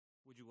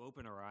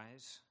open our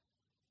eyes?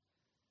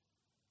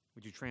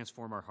 Would you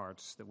transform our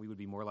hearts that we would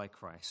be more like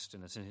Christ?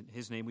 And it's in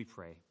his name we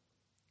pray.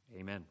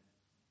 Amen.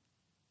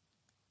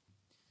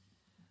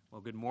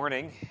 Well, good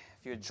morning.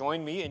 If you would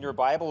join me in your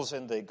Bibles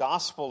in the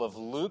Gospel of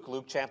Luke,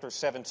 Luke chapter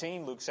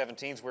 17. Luke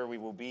 17 is where we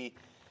will be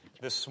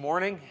this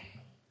morning.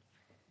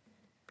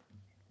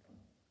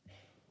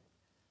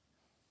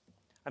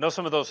 I know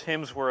some of those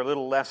hymns were a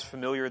little less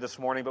familiar this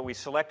morning, but we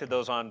selected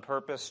those on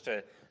purpose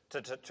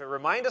to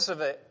remind us of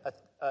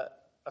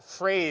a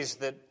phrase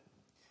that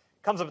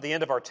comes up at the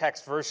end of our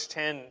text. Verse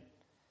 10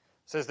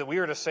 says that we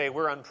are to say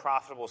we're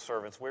unprofitable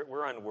servants,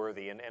 we're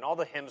unworthy. And all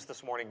the hymns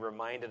this morning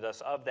reminded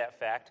us of that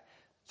fact.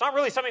 It's not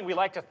really something we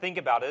like to think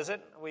about, is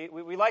it?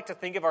 We like to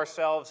think of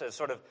ourselves as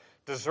sort of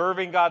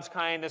deserving God's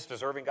kindness,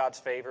 deserving God's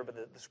favor,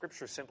 but the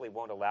Scripture simply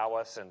won't allow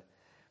us, and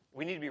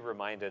we need to be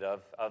reminded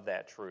of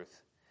that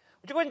truth.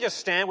 Would you go ahead and just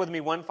stand with me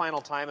one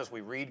final time as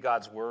we read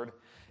God's Word?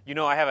 You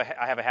know I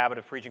have a habit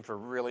of preaching for a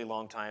really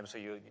long time, so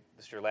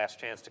this is your last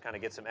chance to kind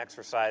of get some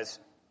exercise.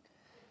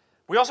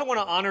 We also want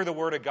to honor the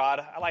Word of God.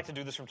 I like to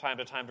do this from time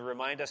to time to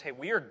remind us, hey,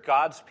 we are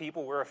God's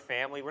people. We're a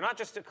family. We're not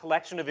just a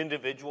collection of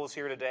individuals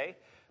here today,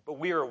 but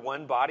we are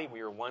one body. We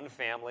are one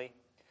family.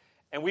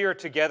 And we are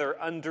together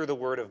under the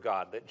Word of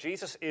God, that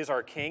Jesus is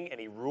our King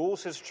and He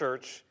rules His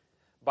church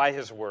by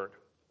His Word.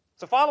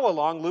 So follow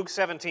along. Luke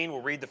 17,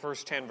 we'll read the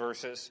first 10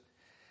 verses.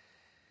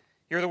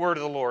 Hear the word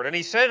of the Lord. And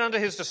He said unto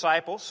His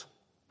disciples,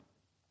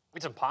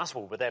 it's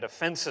impossible, but that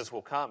offenses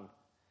will come.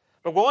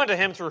 But woe unto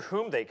him through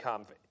whom they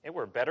come. It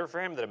were better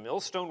for him that a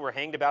millstone were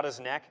hanged about his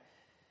neck,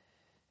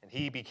 and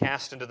he be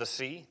cast into the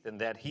sea, than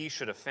that he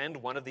should offend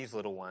one of these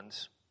little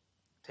ones.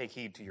 Take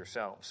heed to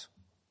yourselves.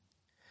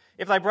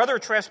 If thy brother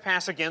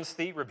trespass against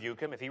thee,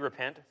 rebuke him. If he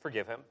repent,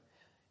 forgive him.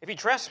 If he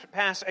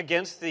trespass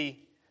against thee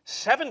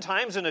 7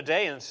 times in a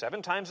day, and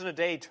 7 times in a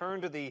day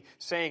turn to thee,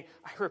 saying,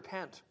 I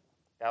repent,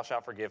 thou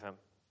shalt forgive him.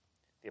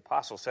 The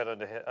apostle said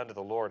unto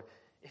the Lord,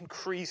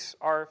 increase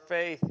our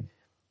faith.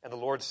 And the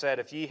Lord said,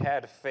 if ye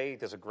had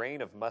faith as a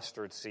grain of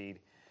mustard seed,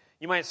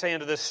 you might say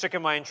unto this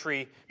sycamine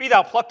tree, be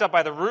thou plucked up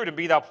by the root, and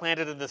be thou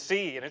planted in the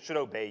sea, and it should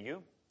obey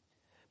you.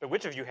 But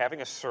which of you,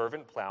 having a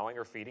servant plowing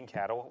or feeding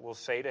cattle, will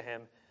say to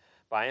him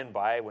by and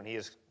by, when he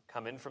is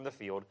come in from the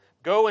field,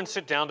 go and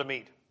sit down to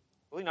meat?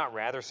 Will he not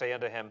rather say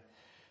unto him,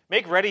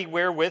 make ready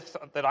wherewith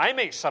that I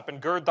may sup, and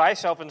gird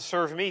thyself, and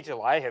serve me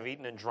till I have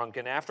eaten and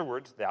drunken?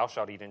 Afterwards thou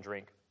shalt eat and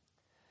drink.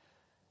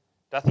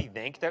 Doth he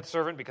thank that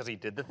servant because he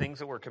did the things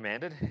that were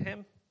commanded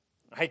him?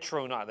 I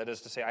trow not, that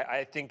is to say,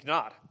 I think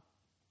not.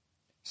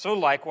 So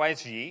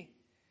likewise ye,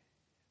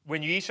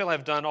 when ye shall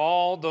have done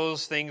all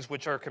those things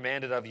which are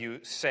commanded of you,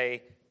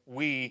 say,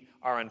 we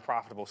are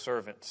unprofitable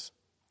servants.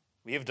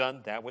 We have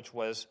done that which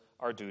was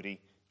our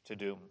duty to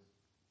do.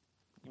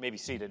 You may be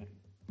seated.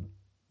 So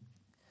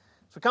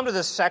we come to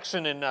this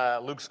section in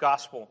Luke's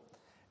Gospel.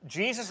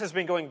 Jesus has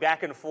been going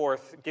back and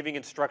forth, giving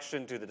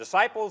instruction to the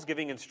disciples,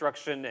 giving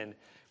instruction and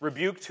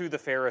rebuke to the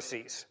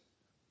Pharisees.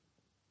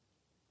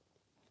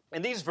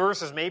 And these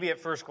verses, maybe at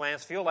first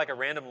glance, feel like a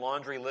random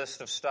laundry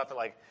list of stuff.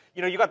 Like,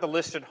 you got the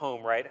list at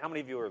home, right? How many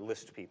of you are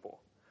list people?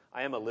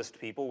 I am a list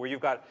people, where you've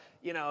got,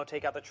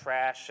 take out the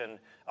trash, and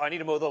I need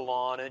to mow the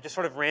lawn, and just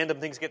sort of random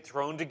things get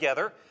thrown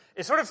together.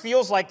 It sort of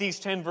feels like these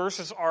 10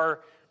 verses are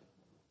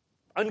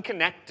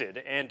unconnected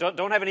and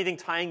don't have anything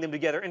tying them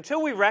together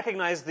until we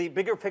recognize the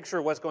bigger picture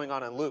of what's going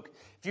on in Luke.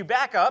 If you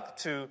back up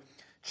to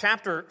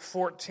chapter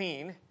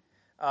 14,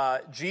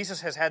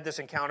 Jesus has had this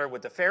encounter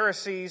with the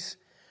Pharisees.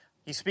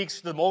 He speaks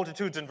to the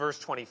multitudes in verse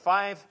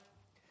 25.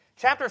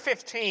 Chapter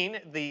 15,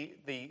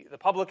 the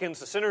publicans,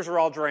 the sinners are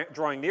all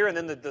drawing near, and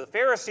then the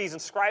Pharisees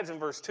and scribes in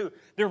verse 2,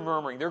 they're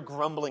murmuring, they're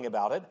grumbling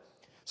about it.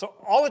 So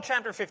all of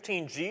chapter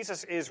 15,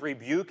 Jesus is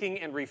rebuking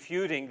and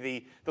refuting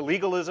the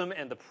legalism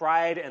and the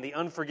pride and the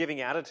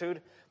unforgiving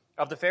attitude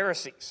of the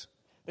Pharisees.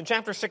 In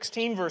chapter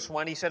 16, verse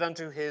 1, he said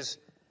unto his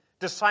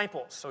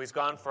disciples. So he's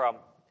gone from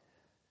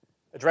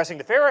addressing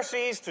the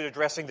Pharisees to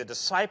addressing the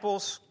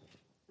disciples.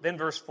 Then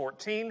verse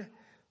 14,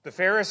 the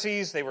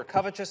Pharisees, they were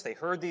covetous. They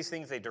heard these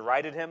things. They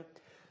derided him.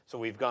 So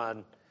we've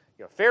gone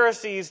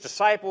Pharisees,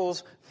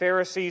 disciples,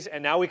 Pharisees,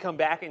 and now we come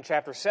back in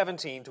chapter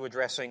 17 to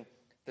addressing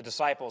the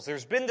disciples.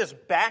 There's been this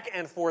back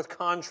and forth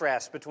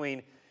contrast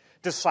between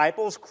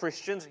disciples,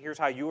 Christians, here's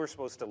how you are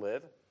supposed to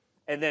live,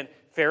 and then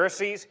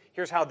Pharisees,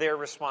 here's how they're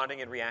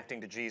responding and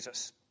reacting to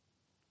Jesus.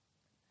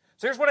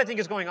 So here's what I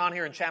think is going on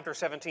here in chapter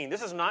 17.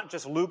 This is not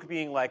just Luke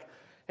being like,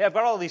 hey, I've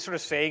got all these sort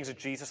of sayings of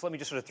Jesus, let me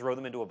just sort of throw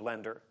them into a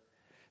blender.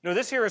 No,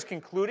 this here is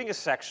concluding a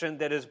section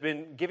that has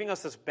been giving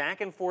us this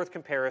back and forth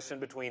comparison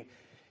between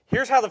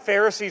here's how the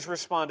Pharisees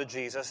respond to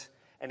Jesus,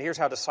 and here's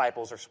how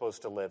disciples are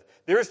supposed to live.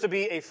 There is to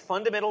be a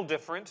fundamental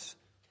difference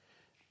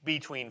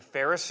between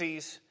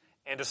Pharisees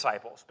and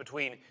disciples,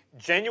 between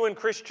genuine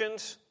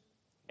Christians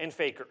and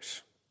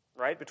fakers,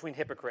 right? Between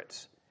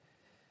hypocrites.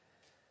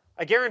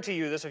 I guarantee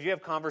you this, if you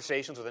have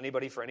conversations with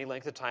anybody for any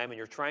length of time and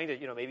you're trying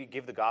to, maybe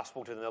give the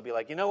gospel to them, they'll be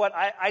like, you know what,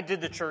 I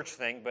did the church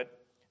thing, but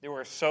there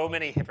were so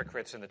many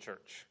hypocrites in the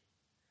church.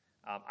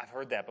 I've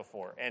heard that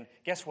before. And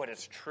guess what?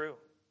 It's true,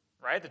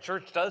 right? The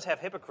church does have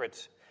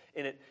hypocrites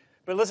in it.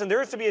 But listen,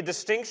 there is to be a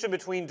distinction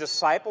between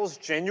disciples,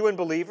 genuine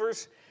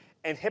believers,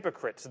 and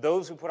hypocrites,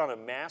 those who put on a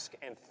mask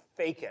and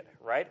fake it,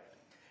 right?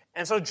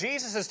 And so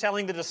Jesus is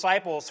telling the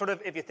disciples, sort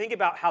of, if you think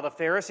about how the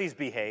Pharisees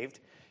behaved,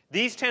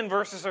 these 10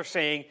 verses are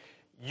saying,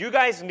 you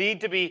guys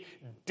need to be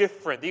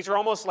different. These are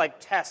almost like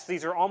tests.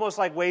 These are almost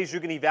like ways you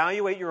can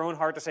evaluate your own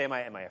heart to say, am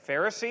I a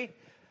Pharisee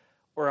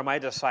or am I a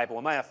disciple?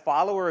 Am I a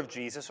follower of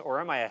Jesus or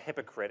am I a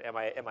hypocrite? Am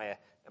I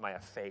a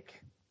fake?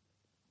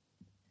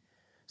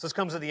 So this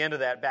comes at the end of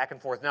that back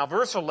and forth. Now,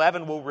 verse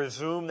 11 will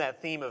resume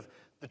that theme of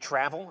the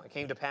travel. It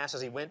came to pass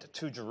as he went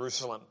to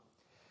Jerusalem.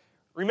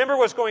 Remember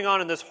what's going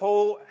on in this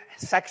whole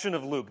section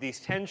of Luke, these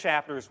 10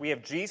 chapters. We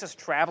have Jesus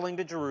traveling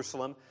to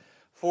Jerusalem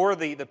for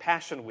the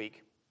Passion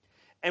Week.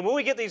 And when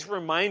we get these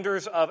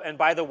reminders of, and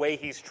by the way,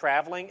 he's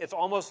traveling, it's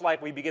almost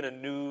like we begin a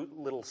new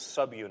little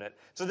subunit.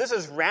 So this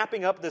is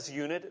wrapping up this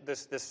unit,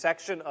 this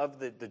section of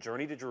the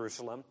journey to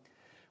Jerusalem,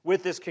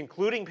 with this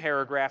concluding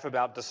paragraph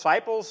about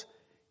disciples,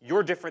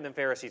 you're different than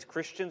Pharisees.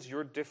 Christians,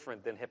 you're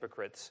different than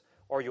hypocrites,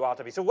 or you ought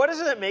to be. So what is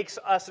it that makes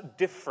us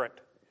different?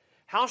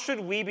 How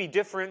should we be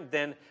different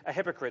than a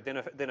hypocrite,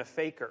 than a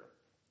faker?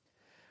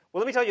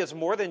 Well, let me tell you, it's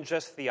more than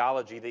just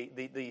theology.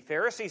 The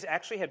Pharisees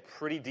actually had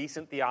pretty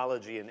decent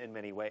theology in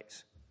many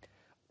ways.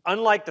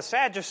 Unlike the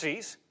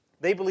Sadducees,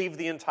 they believed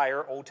the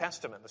entire Old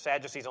Testament. The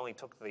Sadducees only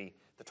took the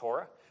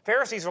Torah.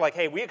 Pharisees are like,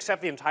 hey, we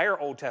accept the entire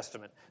Old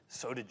Testament.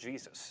 So did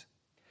Jesus.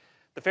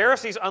 The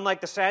Pharisees,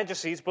 unlike the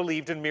Sadducees,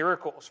 believed in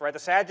miracles, right? The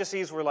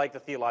Sadducees were like the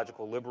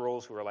theological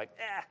liberals who were like,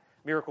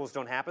 miracles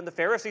don't happen. The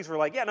Pharisees were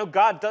like, yeah, no,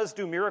 God does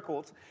do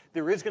miracles.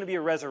 There is going to be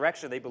a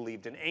resurrection. They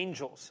believed in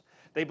angels.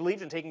 They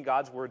believed in taking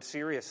God's word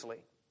seriously.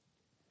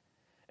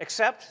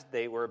 Except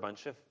they were a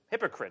bunch of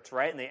hypocrites,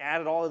 right? And they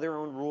added all of their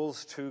own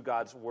rules to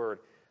God's word.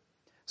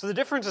 So the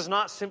difference is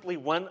not simply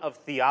one of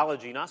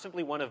theology, not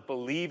simply one of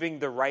believing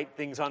the right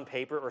things on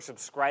paper or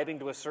subscribing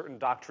to a certain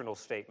doctrinal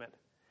statement.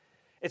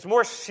 It's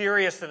more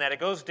serious than that. It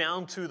goes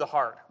down to the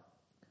heart.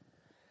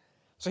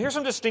 So here's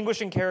some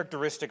distinguishing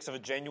characteristics of a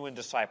genuine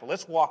disciple.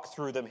 Let's walk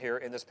through them here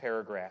in this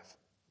paragraph.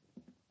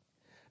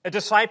 A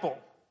disciple,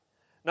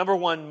 number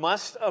one,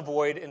 must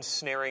avoid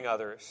ensnaring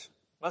others.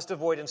 Must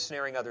avoid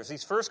ensnaring others.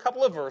 These first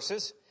couple of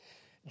verses,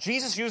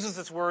 Jesus uses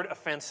this word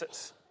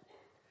offenses.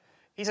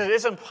 He says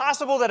it's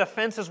impossible that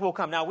offenses will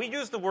come. Now, we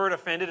use the word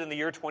offended in the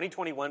year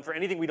 2021 for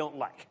anything we don't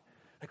like.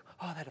 Like,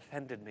 oh, that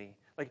offended me.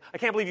 Like, I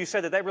can't believe you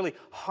said that. That really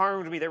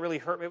harmed me. That really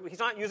hurt me. He's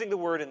not using the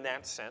word in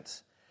that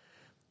sense.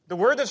 The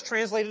word that's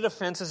translated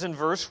offenses in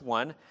verse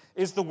 1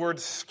 is the word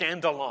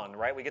scandalon,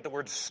 right? We get the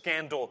word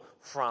scandal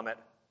from it.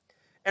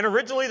 And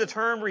originally the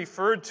term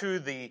referred to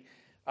the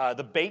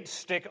bait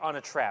stick on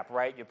a trap,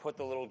 right? You put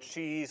the little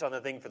cheese on the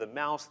thing for the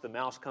mouse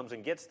comes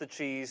and gets the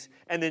cheese,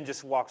 and then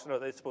just walks. No,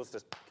 it's supposed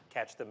to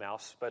catch the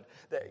mouse, but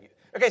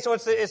okay. So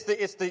it's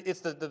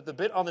the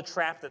bit on the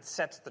trap that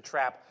sets the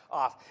trap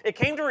off. It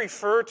came to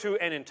refer to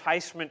an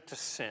enticement to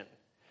sin,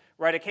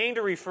 right? It came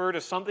to refer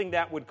to something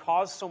that would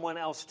cause someone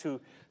else to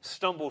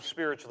stumble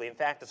spiritually. In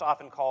fact, it's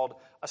often called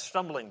a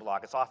stumbling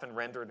block. It's often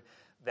rendered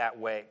that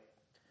way.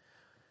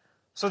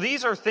 So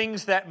these are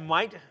things that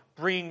might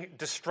bring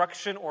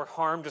destruction or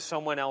harm to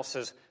someone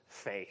else's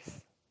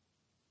faith.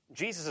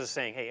 Jesus is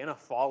saying, hey, in a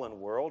fallen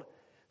world,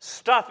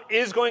 stuff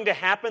is going to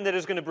happen that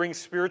is going to bring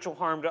spiritual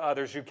harm to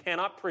others. You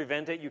cannot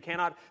prevent it. You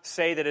cannot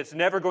say that it's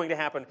never going to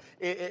happen.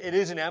 It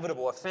is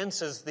inevitable.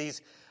 Offenses,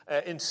 these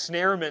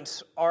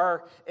ensnarements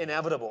are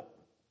inevitable.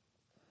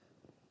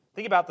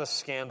 Think about the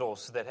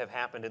scandals that have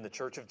happened in the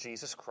Church of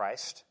Jesus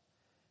Christ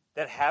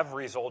that have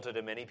resulted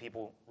in many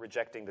people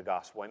rejecting the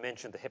gospel. I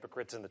mentioned the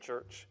hypocrites in the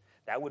church.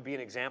 That would be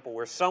an example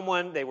where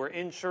they were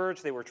in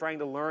church, they were trying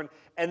to learn,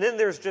 and then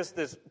there's just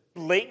this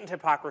blatant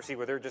hypocrisy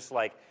where they're just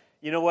like,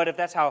 you know what, if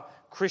that's how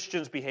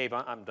Christians behave,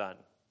 I'm done.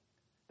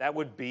 That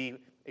would be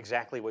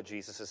exactly what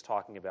Jesus is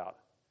talking about.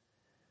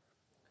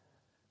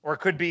 Or it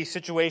could be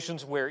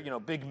situations where,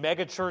 big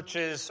mega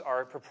churches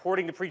are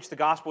purporting to preach the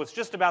gospel. It's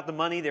just about the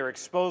money. They're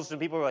exposed, and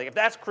people are like, if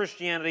that's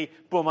Christianity,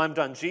 boom, I'm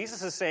done.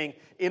 Jesus is saying,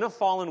 in a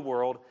fallen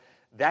world,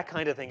 that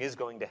kind of thing is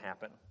going to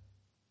happen.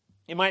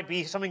 It might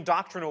be something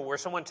doctrinal where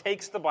someone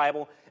takes the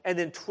Bible and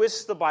then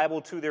twists the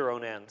Bible to their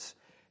own ends.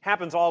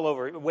 Happens all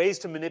over. Ways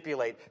to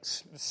manipulate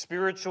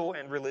spiritual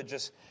and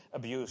religious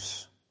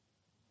abuse.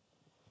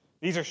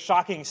 These are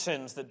shocking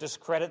sins that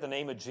discredit the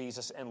name of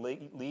Jesus and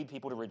lead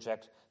people to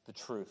reject the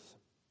truth.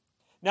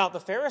 Now,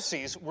 the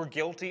Pharisees were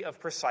guilty of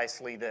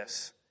precisely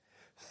this.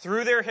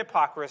 Through their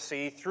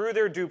hypocrisy, through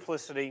their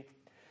duplicity,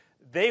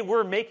 they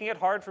were making it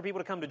hard for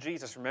people to come to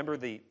Jesus. Remember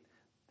the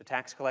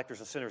tax collectors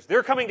and sinners.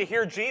 They're coming to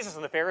hear Jesus,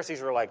 and the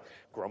Pharisees are like,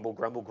 grumble,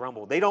 grumble,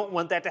 grumble. They don't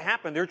want that to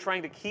happen. They're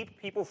trying to keep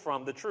people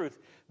from the truth.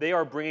 They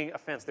are bringing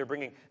offense. They're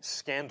bringing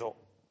scandal.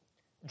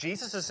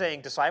 Jesus is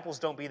saying, disciples,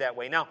 don't be that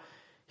way. Now,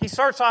 he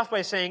starts off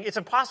by saying it's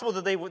impossible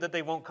that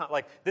they won't come.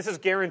 Like, this is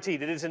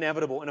guaranteed. It is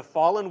inevitable. In a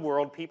fallen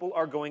world, people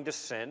are going to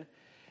sin,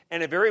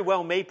 and it very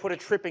well may put a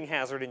tripping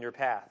hazard in your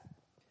path.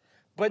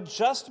 But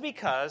just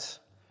because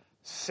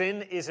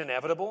sin is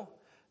inevitable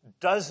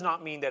does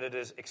not mean that it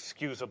is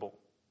excusable.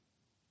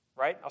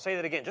 right? I'll say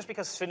that again. Just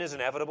because sin is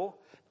inevitable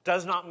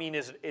does not mean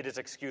it is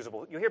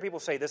excusable. You hear people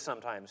say this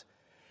sometimes.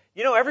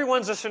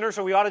 Everyone's a sinner,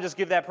 so we ought to just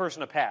give that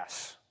person a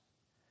pass.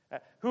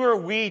 Who are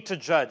we to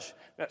judge?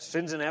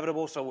 Sin's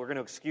inevitable, so we're going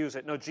to excuse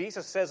it. No,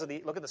 Jesus says,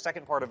 look at the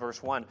second part of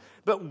verse 1,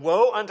 but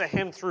woe unto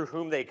him through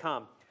whom they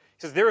come.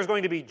 He says, there is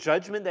going to be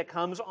judgment that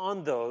comes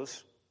on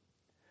those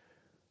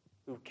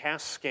who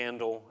cast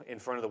scandal in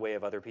front of the way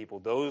of other people,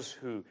 those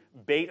who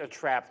bait a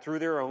trap through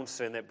their own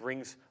sin that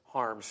brings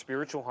harm,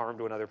 spiritual harm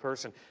to another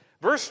person.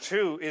 Verse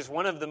 2 is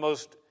one of the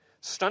most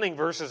stunning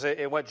verses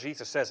in what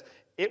Jesus says.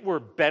 It were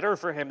better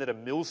for him that a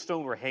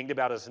millstone were hanged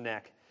about his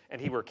neck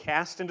and he were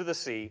cast into the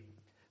sea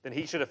than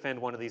he should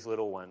offend one of these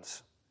little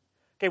ones.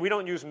 Okay, we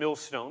don't use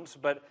millstones,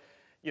 but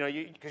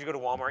because you go to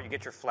Walmart, you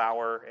get your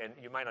flour, and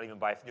you might not even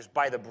just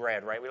buy the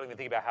bread, right? We don't even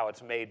think about how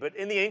it's made. But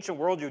in the ancient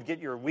world, you'd get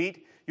your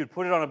wheat, you'd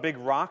put it on a big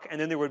rock,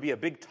 and then there would be a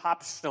big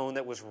top stone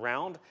that was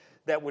round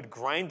that would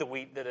grind the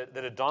wheat that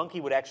a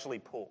donkey would actually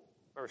pull.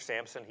 Or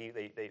Samson,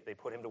 they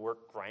put him to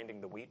work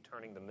grinding the wheat,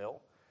 turning the mill.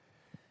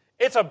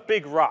 It's a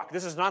big rock.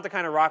 This is not the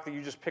kind of rock that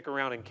you just pick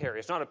around and carry.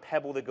 It's not a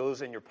pebble that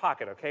goes in your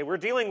pocket, okay? We're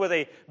dealing with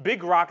a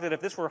big rock that if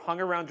this were hung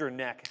around your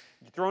neck,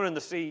 thrown in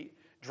the sea,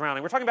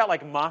 drowning. We're talking about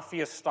like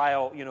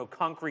mafia-style,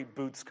 concrete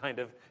boots kind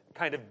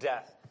of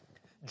death.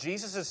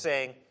 Jesus is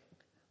saying,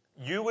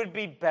 you would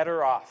be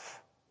better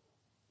off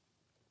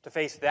to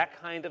face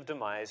that kind of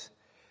demise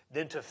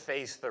than to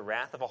face the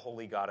wrath of a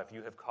holy God if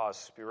you have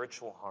caused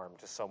spiritual harm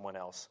to someone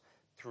else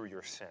through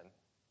your sin.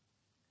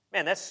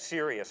 Man, that's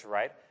serious,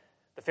 right?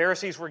 The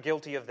Pharisees were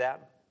guilty of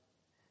that.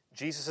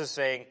 Jesus is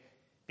saying,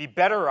 be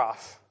better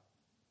off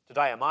to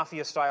die a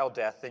mafia-style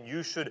death than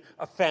you should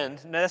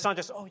offend. Now, that's not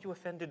just, you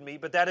offended me,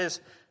 but that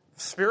is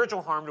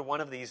spiritual harm to one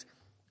of these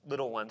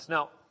little ones.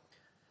 Now,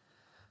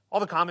 all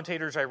the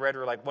commentators I read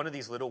were like, one of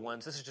these little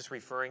ones, this is just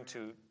referring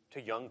to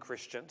young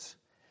Christians.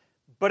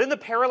 But in the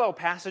parallel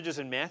passages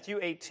in Matthew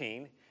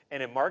 18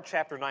 and in Mark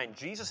chapter 9,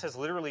 Jesus has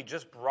literally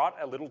just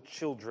brought a little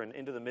children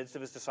into the midst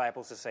of his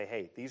disciples to say,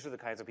 hey, these are the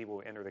kinds of people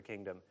who enter the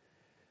kingdom.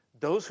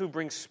 Those who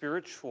bring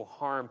spiritual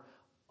harm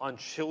on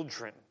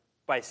children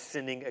by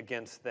sinning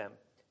against them,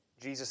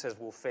 Jesus says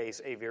will face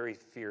a very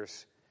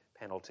fierce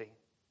penalty.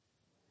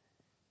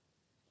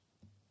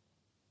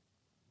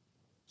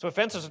 So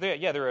offenses,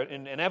 they're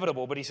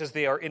inevitable, but he says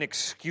they are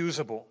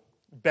inexcusable.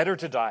 Better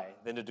to die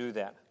than to do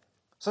that.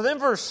 So then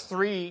verse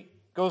 3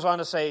 goes on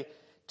to say,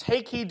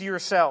 take heed to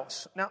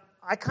yourselves. Now,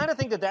 I kind of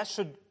think that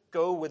should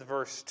go with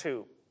verse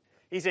 2.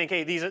 He's saying,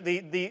 okay,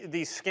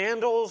 these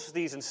scandals,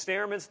 these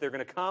ensnarements, they're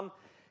going to come.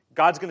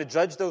 God's going to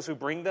judge those who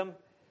bring them.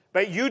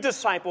 But you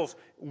disciples,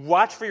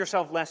 watch for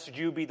yourself lest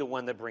you be the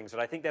one that brings it.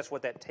 I think that's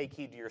what that take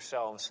heed to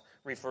yourselves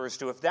refers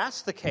to. If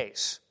that's the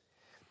case,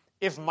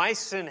 if my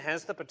sin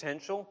has the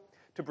potential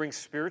to bring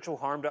spiritual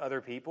harm to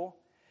other people,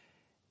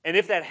 and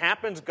if that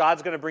happens,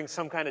 God's going to bring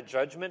some kind of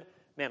judgment,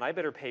 man, I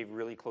better pay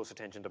really close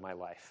attention to my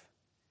life.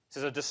 It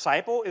says a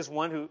disciple is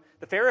one who,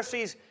 the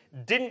Pharisees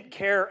didn't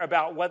care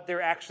about what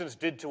their actions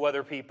did to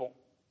other people.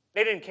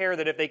 They didn't care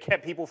that if they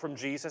kept people from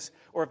Jesus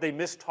or if they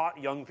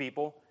mistaught young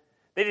people.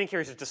 They didn't care.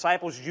 He says,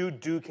 disciples, you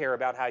do care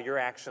about how your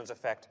actions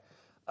affect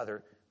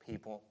other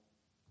people.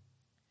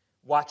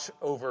 Watch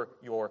over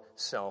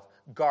yourself.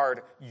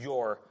 Guard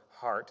your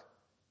heart.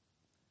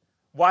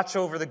 Watch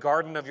over the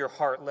garden of your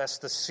heart,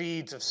 lest the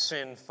seeds of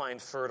sin find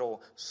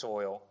fertile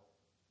soil.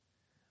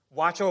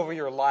 Watch over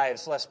your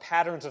lives, lest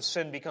patterns of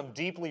sin become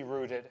deeply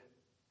rooted.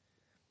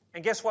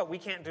 And guess what? We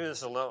can't do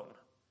this alone.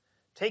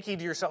 Take heed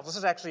to yourself. This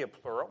is actually a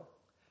plural.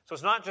 So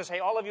it's not just, hey,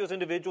 all of you as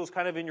individuals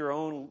kind of in your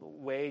own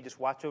way, just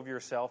watch over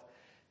yourself.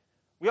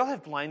 We all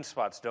have blind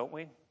spots, don't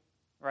we?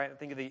 Right?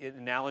 Think of the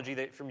analogy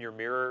that from your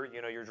mirror,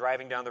 you're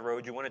driving down the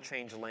road, you want to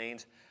change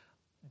lanes.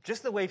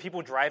 Just the way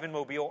people drive in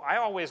Mobile, I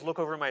always look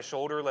over my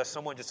shoulder lest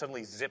someone just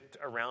suddenly zipped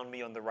around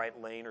me on the right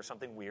lane or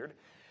something weird.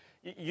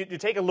 You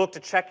take a look to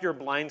check your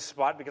blind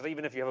spot, because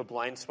even if you have a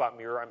blind spot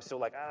mirror, I'm still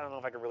like, I don't know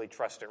if I can really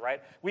trust it,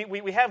 right?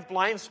 We have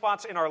blind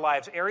spots in our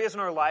lives, areas in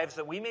our lives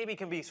that we maybe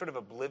can be sort of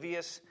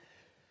oblivious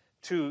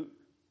to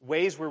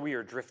ways where we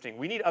are drifting.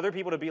 We need other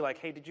people to be like,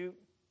 hey, did you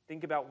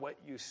think about what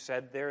you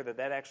said there,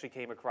 that actually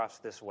came across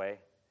this way?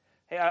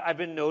 Hey, I've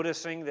been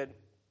noticing that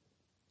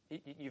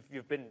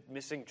you've been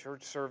missing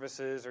church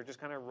services or just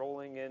kind of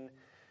rolling in,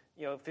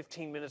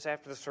 15 minutes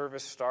after the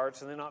service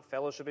starts and then not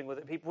fellowshipping with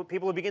it.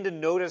 People will begin to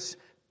notice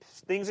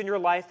things in your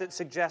life that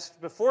suggest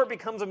before it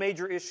becomes a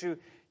major issue,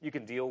 you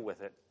can deal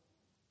with it.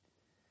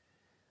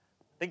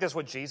 I think that's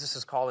what Jesus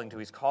is calling to.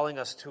 He's calling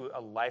us to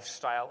a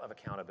lifestyle of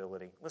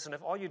accountability. Listen,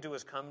 if all you do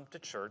is come to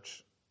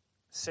church,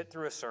 sit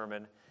through a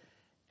sermon,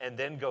 and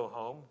then go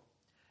home,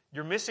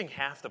 you're missing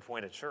half the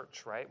point of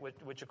church, right?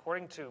 Which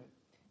according to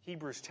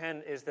Hebrews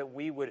 10 is that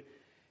we would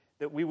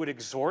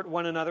exhort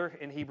one another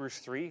in Hebrews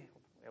 3,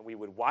 and we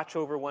would watch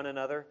over one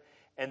another,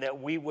 and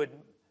that we would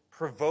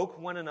provoke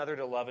one another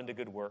to love and to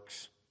good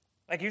works.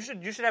 Like you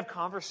should have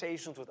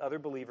conversations with other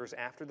believers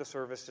after the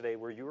service today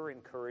where you are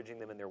encouraging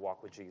them in their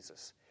walk with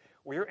Jesus,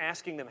 where you're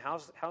asking them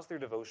how's their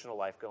devotional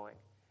life going.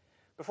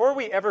 before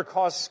we ever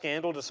cause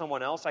scandal to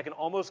someone else, I can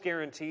almost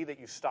guarantee that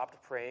you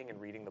stopped praying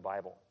and reading the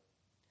Bible.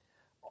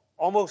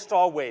 Almost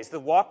always. The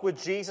walk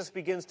with Jesus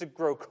begins to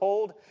grow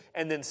cold,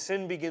 and then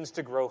sin begins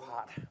to grow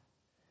hot.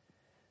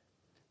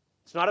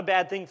 It's not a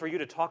bad thing for you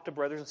to talk to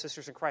brothers and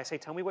sisters in Christ. Hey,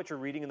 tell me what you're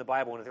reading in the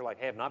Bible. And if they're like,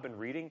 hey, I've not been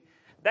reading,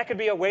 that could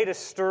be a way to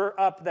stir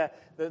up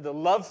the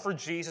love for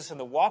Jesus and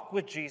the walk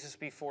with Jesus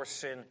before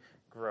sin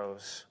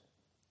grows.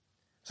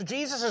 So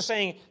Jesus is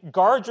saying,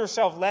 guard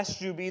yourself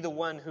lest you be the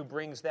one who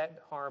brings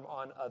that harm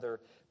on other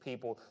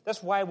people.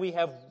 That's why we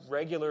have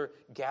regular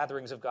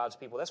gatherings of God's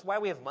people. That's why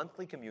we have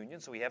monthly communion,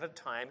 so we have a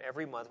time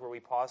every month where we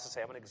pause to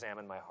say, I'm going to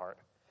examine my heart.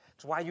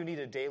 It's why you need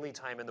a daily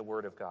time in the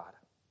Word of God.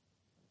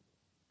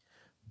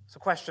 So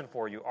question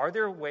for you, are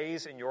there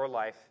ways in your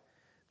life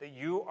that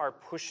you are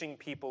pushing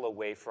people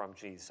away from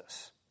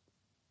Jesus?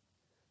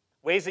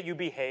 Ways that you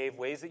behave,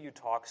 ways that you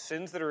talk,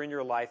 sins that are in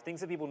your life,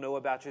 things that people know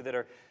about you that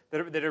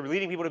are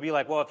leading people to be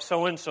like, well, if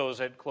so-and-so's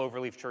at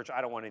Cloverleaf Church,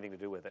 I don't want anything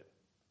to do with it.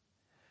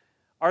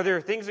 Are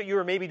there things that you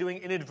are maybe doing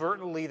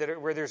inadvertently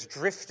where there's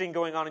drifting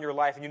going on in your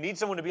life and you need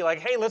someone to be like,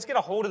 hey, let's get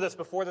a hold of this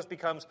before this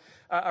becomes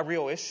a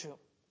real issue?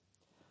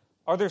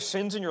 Are there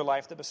sins in your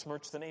life that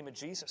besmirch the name of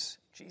Jesus?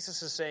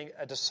 Jesus is saying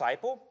a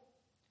disciple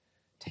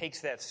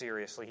takes that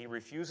seriously. He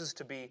refuses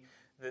to be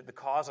the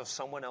cause of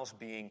someone else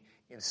being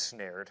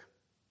ensnared,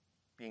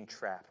 being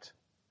trapped.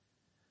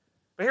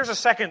 But here's a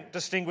second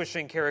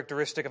distinguishing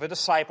characteristic of a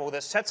disciple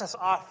that sets us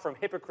off from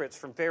hypocrites,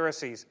 from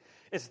Pharisees.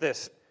 It's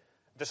this: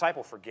 a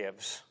disciple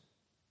forgives.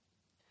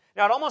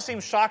 Now, it almost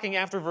seems shocking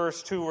after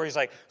verse 2 where he's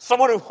like,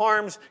 someone who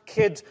harms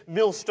kids,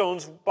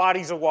 millstones,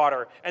 bodies of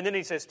water. And then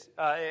he says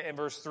in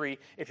verse 3,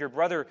 if your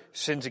brother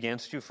sins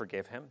against you,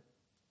 forgive him.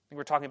 I think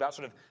we're talking about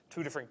sort of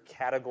two different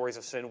categories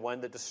of sin,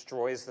 one that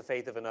destroys the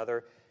faith of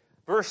another.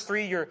 Verse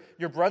 3,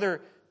 your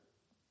brother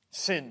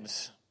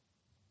sins.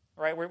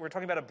 All right, we're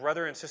talking about a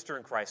brother and sister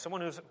in Christ,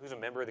 someone who's a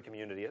member of the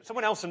community,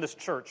 someone else in this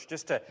church,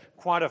 just to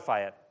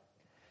quantify it.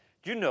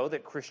 Do you know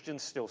that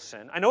Christians still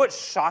sin? I know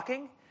it's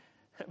shocking,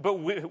 but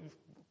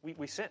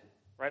we sin,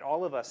 right?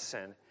 All of us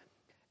sin.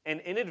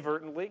 And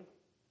inadvertently,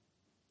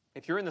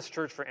 if you're in this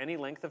church for any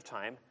length of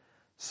time,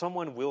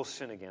 someone will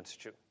sin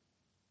against you.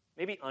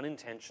 Maybe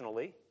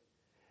unintentionally.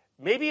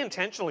 Maybe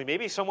intentionally.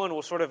 Maybe someone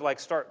will sort of like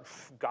start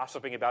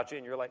gossiping about you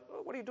and you're like,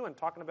 oh, what are you doing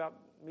talking about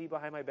me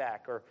behind my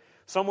back? Or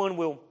someone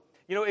will,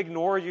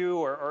 ignore you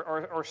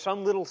or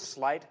some little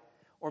slight.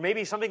 Or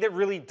maybe something that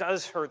really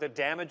does hurt, that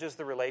damages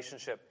the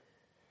relationship.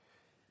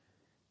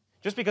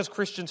 Just because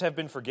Christians have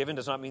been forgiven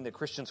does not mean that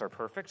Christians are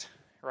perfect,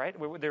 right?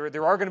 There is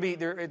going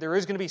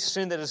to be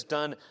sin that is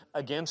done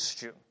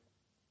against you.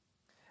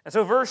 And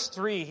so verse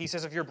 3, he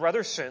says, if your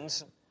brother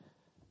sins,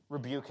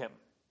 rebuke him.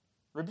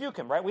 Rebuke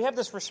him, right? We have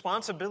this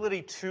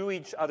responsibility to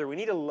each other. We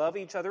need to love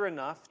each other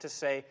enough to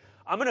say,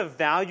 I'm going to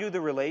value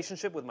the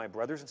relationship with my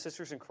brothers and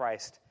sisters in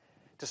Christ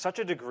to such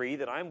a degree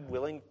that I'm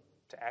willing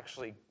to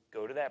actually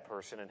go to that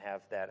person and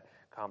have that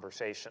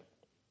conversation.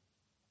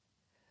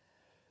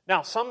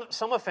 Now, some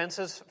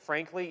offenses,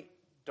 frankly,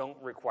 don't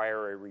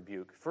require a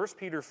rebuke. 1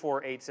 Peter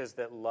 4:8 says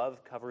that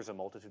love covers a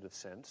multitude of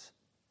sins.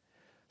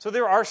 So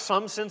there are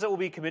some sins that will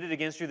be committed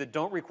against you that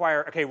don't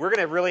require, okay, we're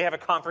going to really have a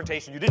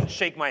confrontation. You didn't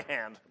shake my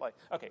hand. Like,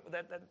 okay,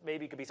 that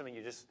maybe could be something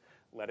you just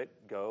let it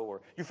go,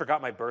 or you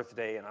forgot my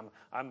birthday, and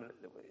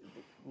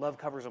love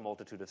covers a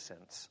multitude of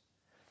sins.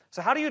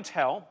 So how do you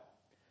tell?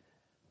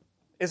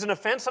 Is an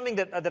offense something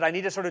that I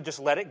need to sort of just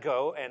let it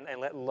go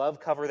and let love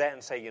cover that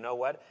and say, you know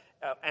what?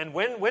 And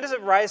when does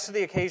it rise to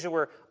the occasion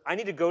where I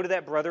need to go to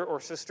that brother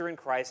or sister in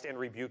Christ and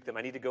rebuke them?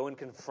 I need to go and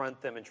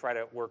confront them and try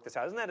to work this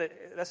out.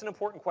 That's an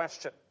important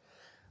question.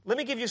 Let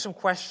me give you some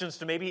questions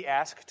to maybe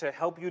ask to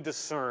help you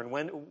discern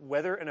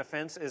whether an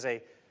offense is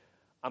I'm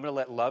going to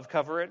let love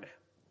cover it,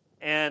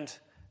 and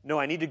no,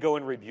 I need to go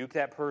and rebuke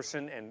that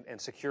person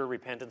and secure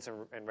repentance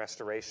and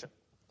restoration.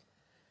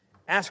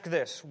 Ask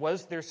this: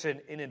 was their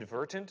sin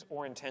inadvertent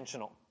or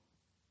intentional?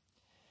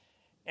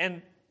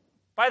 And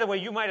by the way,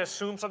 you might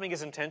assume something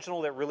is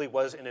intentional that really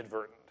was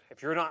inadvertent.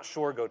 If you're not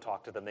sure, go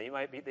talk to them. They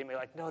may be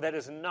like, no, that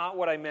is not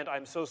what I meant.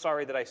 I'm so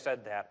sorry that I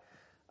said that.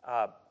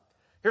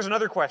 Here's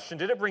another question.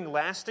 Did it bring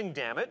lasting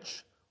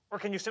damage, or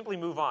can you simply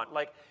move on?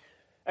 Like,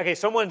 okay,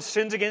 someone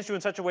sins against you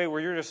in such a way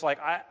where you're just like,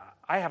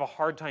 I have a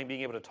hard time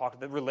being able to talk.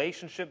 The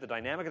relationship, the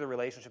dynamic of the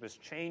relationship has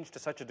changed to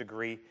such a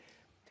degree.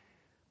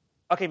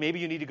 Okay, maybe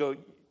you need to go,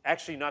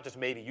 actually not just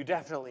maybe, you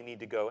definitely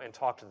need to go and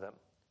talk to them.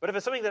 But if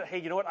it's something that,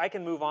 hey, you know what, I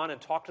can move on and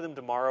talk to them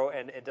tomorrow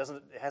and it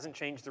hasn't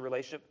changed the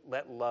relationship,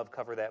 let love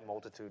cover that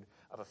multitude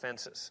of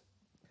offenses.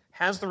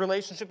 Has the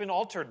relationship been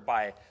altered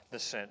by the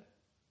sin?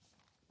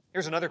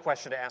 Here's another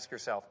question to ask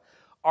yourself.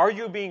 Are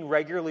you being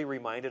regularly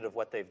reminded of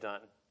what they've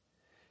done?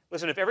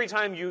 Listen, if every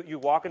time you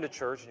walk into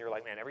church and you're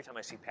like, man, every time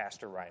I see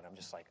Pastor Ryan, I'm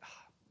just like,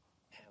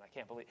 man, I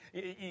can't believe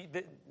you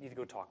need to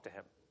go talk to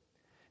him.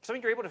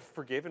 Something you're able to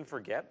forgive and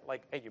forget,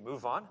 like, hey, you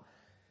move on.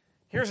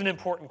 Here's an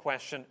important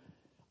question.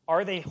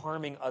 Are they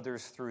harming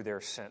others through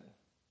their sin?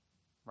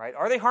 Right?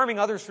 Are they harming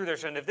others through their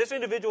sin? If this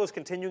individual is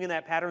continuing in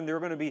that pattern, there are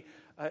going to be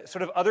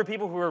sort of other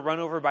people who are run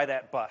over by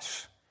that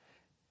bus.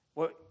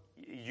 Well,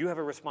 you have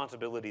a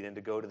responsibility then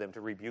to go to them,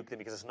 to rebuke them,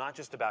 because it's not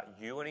just about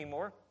you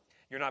anymore.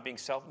 You're not being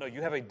no,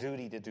 you have a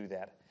duty to do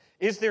that.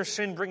 Is their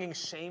sin bringing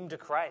shame to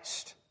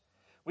Christ?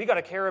 We got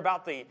to care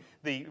about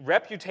the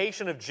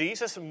reputation of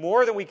Jesus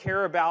more than we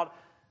care about,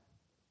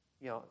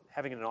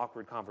 having an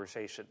awkward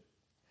conversation.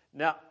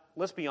 Now,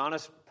 let's be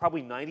honest,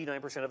 probably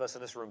 99% of us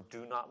in this room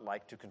do not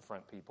like to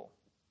confront people.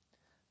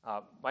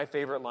 My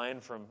favorite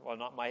line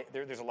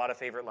there's a lot of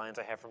favorite lines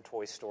I have from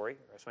Toy Story.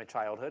 That's my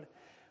childhood.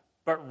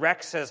 But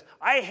Rex says,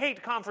 I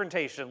hate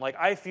confrontation. Like,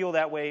 I feel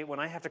that way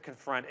when I have to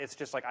confront. It's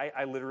just like,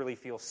 I literally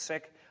feel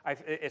sick.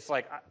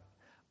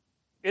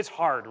 It's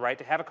hard, right,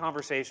 to have a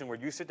conversation where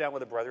you sit down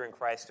with a brother in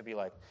Christ to be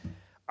like,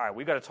 all right,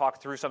 we've got to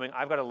talk through something.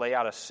 I've got to lay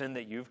out a sin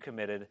that you've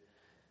committed,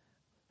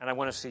 and I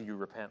want to see you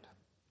repent.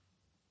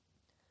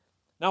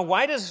 Now,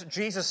 why does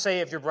Jesus say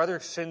if your brother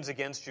sins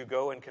against you,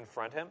 go and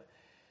confront him?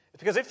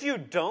 It's because if you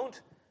don't,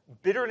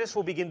 bitterness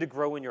will begin to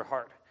grow in your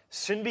heart.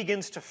 Sin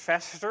begins to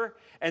fester,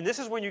 and this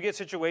is when you get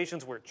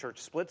situations where church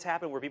splits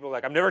happen, where people are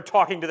like, I'm never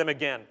talking to them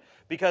again,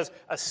 because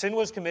a sin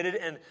was committed,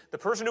 and the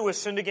person who was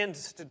sinned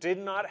against did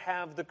not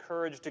have the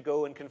courage to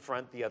go and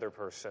confront the other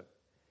person.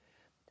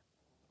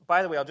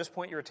 By the way, I'll just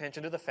point your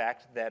attention to the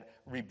fact that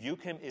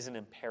rebuke him is an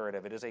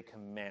imperative. It is a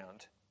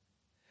command.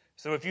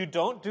 So if you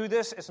don't do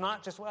this, it's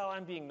not just,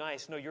 I'm being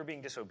nice. No, you're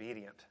being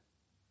disobedient.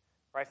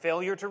 Right?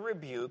 Failure to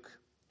rebuke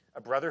a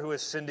brother who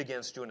has sinned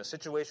against you in a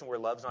situation where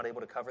love's not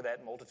able to cover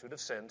that multitude of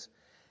sins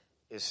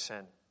is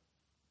sin.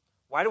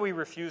 Why do we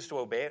refuse to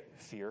obey it?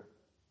 Fear.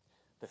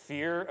 The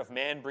fear of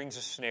man brings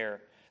a snare.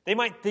 They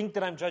might think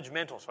that I'm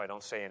judgmental, so I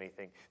don't say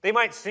anything. They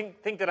might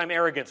think that I'm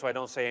arrogant, so I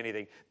don't say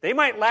anything. They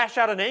might lash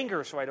out in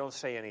anger, so I don't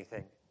say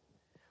anything.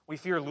 We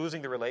fear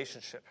losing the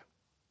relationship.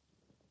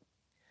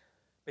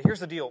 But here's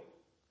the deal.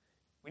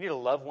 We need to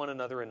love one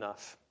another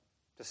enough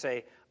to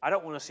say, I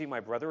don't want to see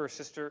my brother or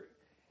sister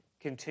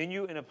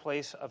continue in a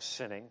place of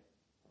sinning,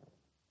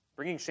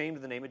 bringing shame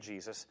to the name of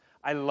Jesus.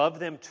 I love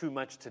them too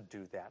much to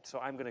do that, so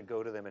I'm going to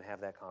go to them and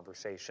have that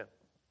conversation.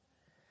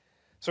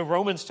 So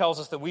Romans tells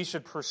us that we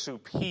should pursue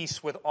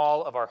peace with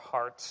all of our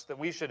hearts, that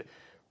we should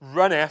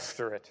run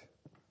after it.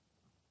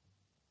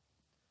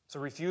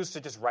 So refuse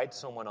to just write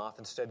someone off,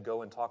 instead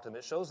go and talk to them.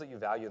 It shows that you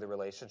value the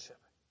relationship.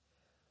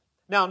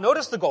 Now,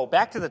 notice the goal.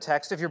 Back to the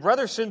text. If your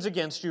brother sins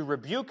against you,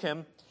 rebuke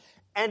him.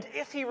 And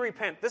if he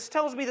repent, this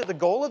tells me that the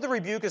goal of the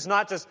rebuke is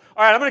not just,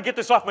 all right, I'm going to get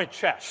this off my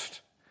chest.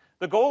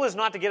 The goal is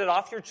not to get it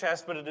off your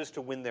chest, but it is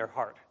to win their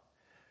heart,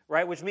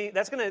 right? Which means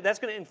that's going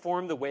to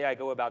inform the way I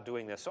go about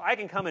doing this. So I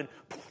can come in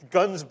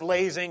guns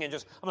blazing and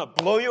I'm going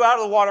to blow you out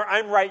of the water.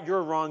 I'm right,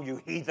 you're wrong,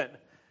 you heathen.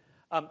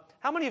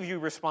 How many of you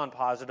respond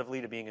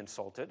positively to being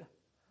insulted?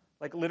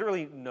 Like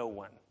literally no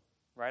one,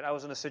 right? I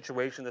was in a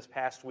situation this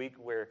past week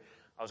where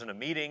I was in a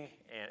meeting,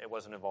 and it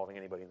wasn't involving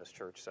anybody in this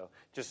church, so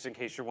just in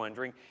case you're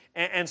wondering.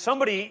 And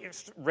somebody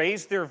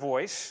raised their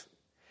voice,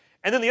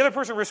 and then the other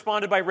person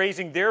responded by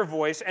raising their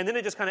voice, and then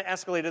it just kind of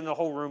escalated, and the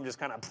whole room just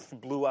kind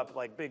of blew up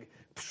like big,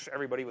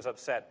 everybody was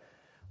upset.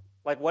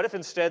 Like, what if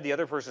instead the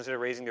other person, instead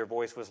of raising their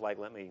voice, was like,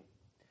 all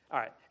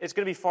right, it's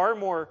going to be far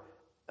more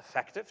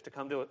effective to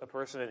come to a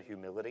person in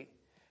humility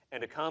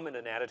and to come in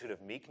an attitude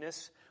of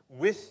meekness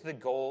with the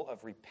goal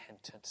of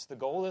repentance. The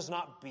goal is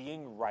not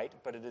being right,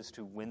 but it is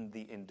to win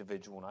the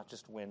individual, not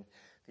just win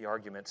the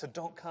argument. So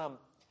don't come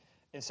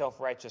in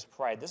self-righteous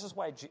pride. This is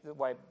why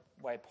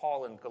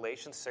Paul in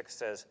Galatians 6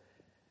 says,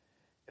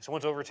 if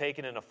someone's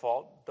overtaken in a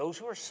fault, those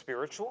who are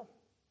spiritual,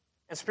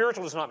 and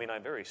spiritual does not mean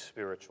I'm very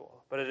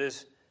spiritual, but it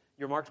is,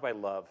 you're marked by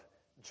love,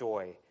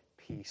 joy,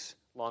 peace,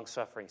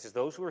 long-suffering. He says,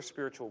 those who are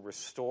spiritual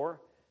restore.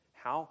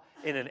 How?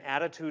 In an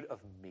attitude of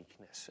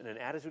meekness, in an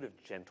attitude of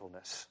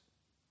gentleness.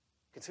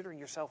 Considering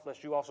yourself,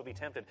 lest you also be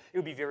tempted. It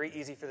would be very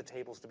easy for the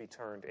tables to be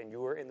turned, and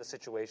you are in the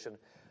situation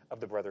of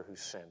the brother who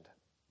sinned.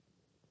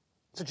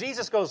 So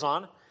Jesus goes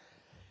on,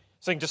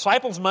 saying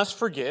disciples must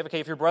forgive.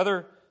 Okay, if your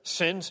brother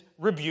sins,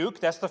 rebuke.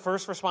 That's the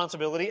first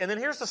responsibility. And then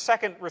here's the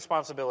second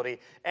responsibility.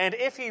 And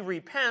if he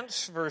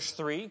repents, verse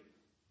 3,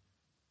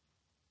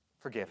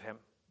 forgive him.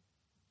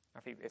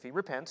 If he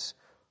repents,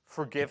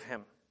 forgive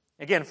him.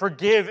 Again,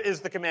 forgive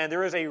is the command.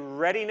 There is a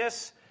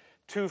readiness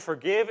to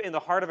forgive in the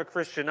heart of a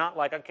Christian, not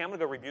like, okay, I'm going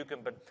to go rebuke him,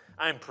 but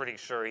I'm pretty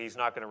sure he's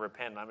not going to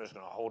repent, and I'm just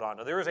going to hold on.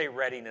 No, there is a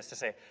readiness to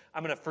say,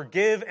 I'm going to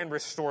forgive and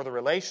restore the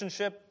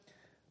relationship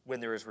when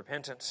there is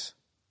repentance.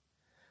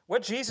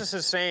 What Jesus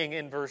is saying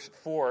in verse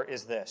 4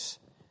 is this.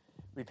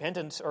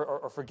 Repentance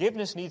or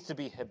forgiveness needs to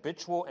be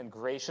habitual and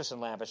gracious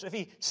and lavish. If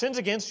he sins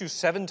against you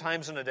 7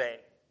 times in a day,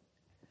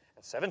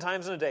 and 7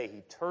 times in a day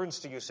he turns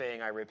to you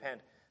saying, I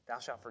repent, thou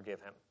shalt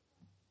forgive him.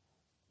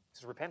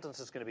 Because repentance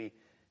is going to be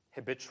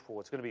habitual.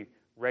 It's going to be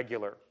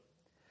regular.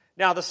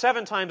 Now, the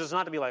 7 times is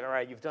not to be like, all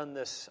right, you've done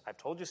this. I've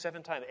told you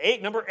 7 times.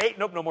 Number 8,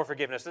 nope, no more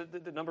forgiveness.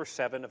 The number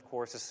 7, of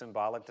course, is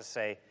symbolic to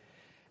say,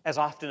 as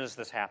often as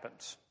this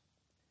happens.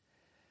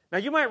 Now,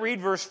 you might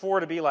read verse 4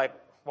 to be like,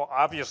 well,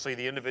 obviously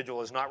the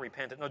individual is not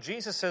repentant. No,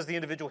 Jesus says the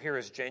individual here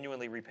is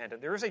genuinely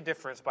repentant. There is a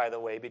difference, by the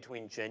way,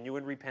 between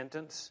genuine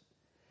repentance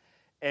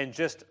and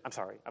just,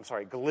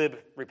 glib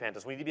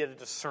repentance. We need to be able to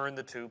discern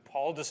the two.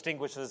 Paul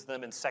distinguishes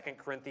them in 2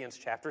 Corinthians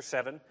chapter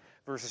 7,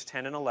 verses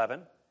 10 and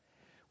 11.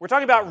 We're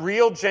talking about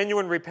real,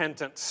 genuine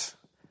repentance.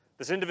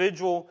 This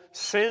individual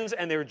sins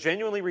and they're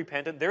genuinely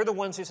repentant. They're the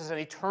ones, he says, and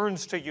he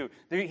turns to you.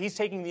 He's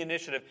taking the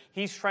initiative.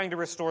 He's trying to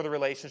restore the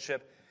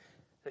relationship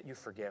that you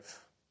forgive.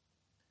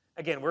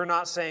 Again, we're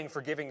not saying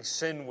forgiving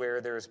sin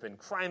where there's been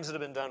crimes that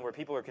have been done, where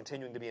people are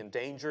continuing to be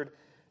endangered.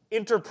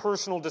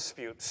 Interpersonal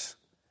disputes.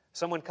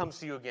 Someone comes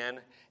to you again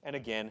and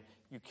again,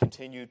 you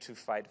continue to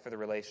fight for the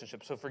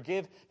relationship. So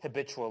forgive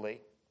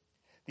habitually.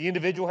 The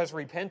individual has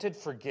repented,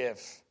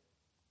 forgive.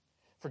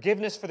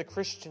 Forgiveness for the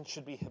Christian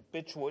should be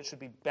habitual. It should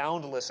be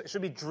boundless. It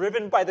should be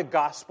driven by the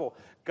gospel.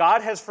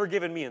 God has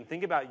forgiven me. And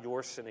think about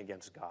your sin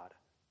against God.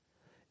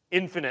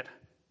 Infinite.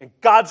 And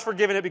God's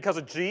forgiven it because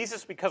of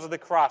Jesus, because of the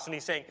cross. And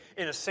he's saying,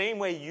 in the same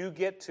way, you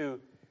get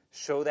to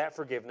show that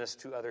forgiveness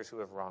to others who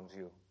have wronged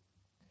you.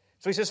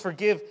 So he says,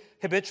 forgive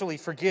habitually,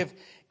 forgive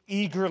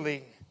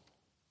eagerly.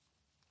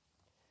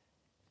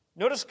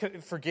 Notice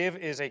forgive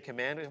is a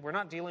command. We're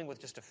not dealing with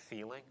just a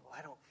feeling. Well,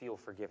 I don't feel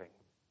forgiving.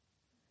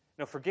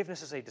 No,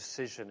 forgiveness is a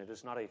decision. It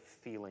is not a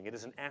feeling. It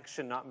is an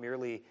action, not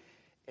merely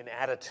an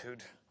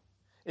attitude.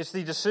 It's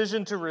the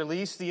decision to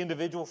release the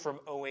individual from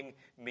owing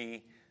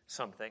me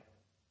something.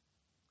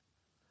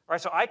 All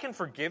right, so I can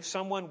forgive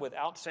someone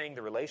without saying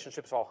the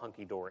relationship's all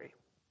hunky-dory.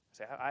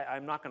 Say,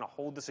 I'm not going to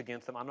hold this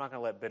against them. I'm not going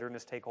to let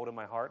bitterness take hold of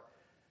my heart.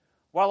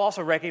 While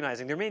also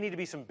recognizing there may need to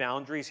be some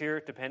boundaries here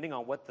depending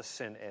on what the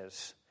sin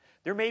is.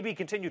 There may be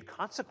continued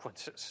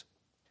consequences.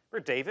 For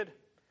David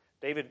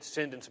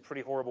sinned in some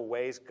pretty horrible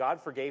ways.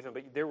 God forgave him,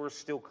 but there were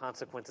still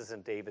consequences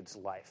in David's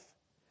life.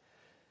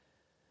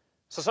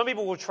 So some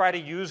people will try to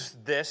use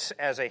this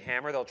as a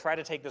hammer. They'll try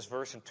to take this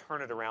verse and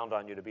turn it around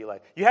on you to be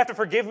like, you have to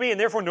forgive me and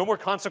therefore no more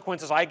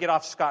consequences. I get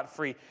off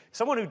scot-free.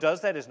 Someone who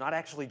does that is not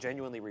actually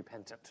genuinely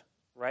repentant,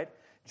 right?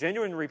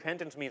 Genuine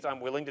repentance means I'm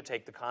willing to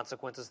take the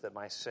consequences that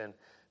my sin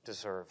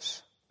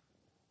deserves.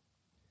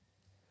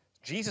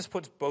 Jesus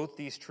puts both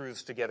these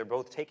truths together,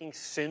 both taking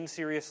sin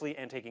seriously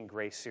and taking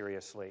grace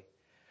seriously.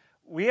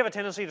 We have a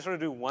tendency to sort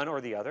of do one or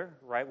the other,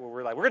 right? Where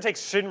we're like, we're going to take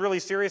sin really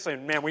seriously,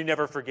 and man, we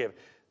never forgive.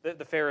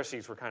 The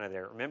Pharisees were kind of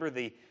there. Remember,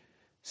 the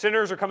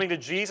sinners are coming to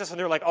Jesus, and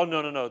they're like, oh,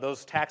 no,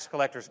 those tax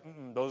collectors,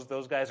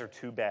 those guys are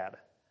too bad.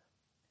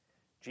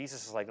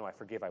 Jesus is like, no, I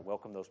forgive, I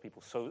welcome those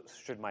people, so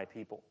should my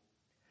people.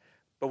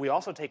 But we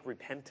also take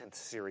repentance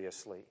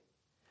seriously.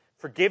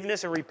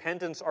 Forgiveness and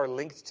repentance are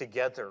linked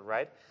together,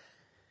 right?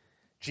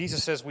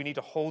 Jesus says we need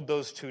to hold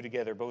those two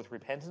together, both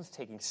repentance,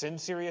 taking sin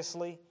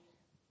seriously,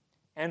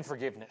 and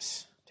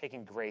forgiveness,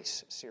 taking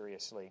grace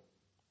seriously.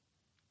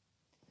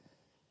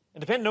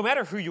 And no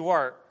matter who you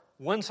are,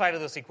 one side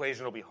of this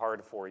equation will be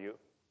hard for you.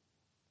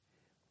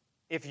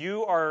 If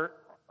you are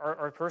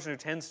a person who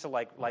tends to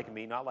like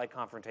me, not like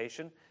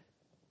confrontation,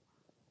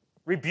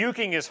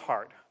 rebuking is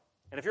hard.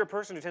 And if you're a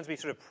person who tends to be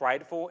sort of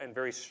prideful and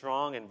very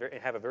strong and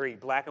have a very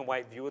black and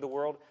white view of the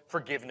world,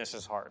 forgiveness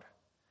is hard.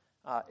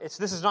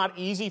 This is not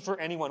easy for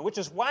anyone, which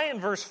is why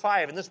in verse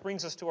 5, and this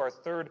brings us to our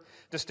third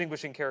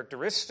distinguishing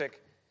characteristic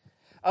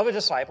of a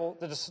disciple,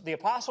 the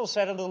apostle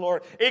said unto the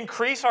Lord,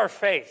 increase our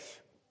faith.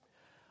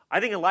 I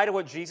think in light of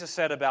what Jesus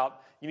said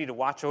about you need to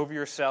watch over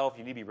yourself,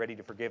 you need to be ready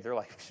to forgive, they're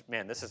like,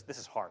 man, this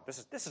is hard.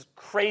 This is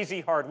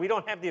crazy hard. We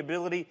don't have the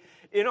ability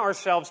in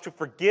ourselves to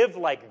forgive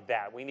like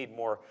that. We need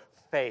more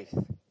faith.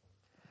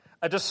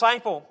 A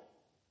disciple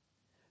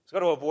has got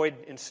to avoid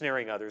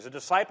ensnaring others. A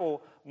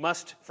disciple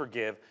must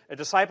forgive. A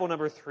disciple,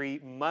 number 3,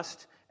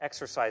 must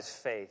exercise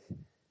faith.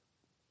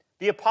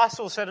 The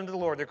apostles said unto the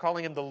Lord, they're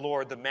calling him the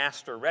Lord, the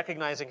Master,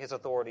 recognizing his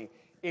authority,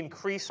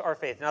 increase our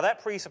faith. Now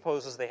that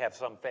presupposes they have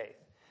some faith.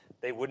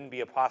 They wouldn't be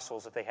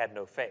apostles if they had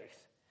no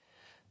faith.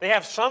 They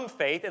have some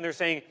faith, and they're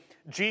saying,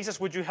 Jesus,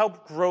 would you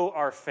help grow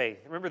our faith?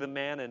 Remember the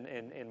man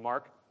in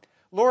Mark?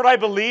 Lord, I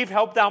believe,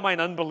 help thou mine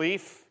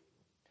unbelief.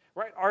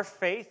 Right? Our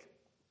faith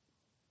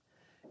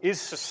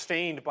is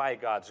sustained by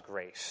God's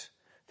grace.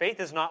 Faith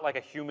is not like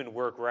a human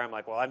work where I'm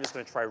like, well, I'm just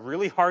going to try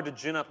really hard to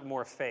gin up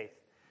more faith.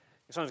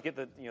 You sometimes get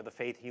the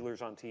faith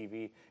healers on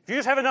TV. If you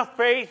just have enough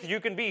faith, you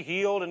can be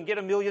healed and get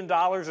 $1 million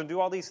and do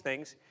all these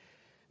things.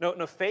 No,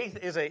 faith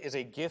is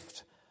a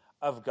gift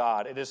of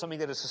God. It is something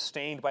that is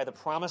sustained by the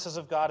promises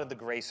of God and the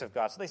grace of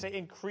God. So they say,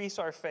 increase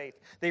our faith.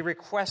 They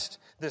request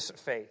this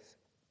faith.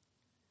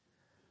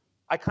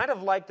 I kind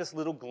of like this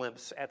little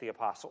glimpse at the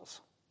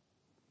apostles.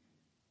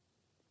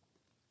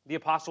 The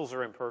apostles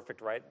are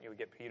imperfect, right? You would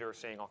get Peter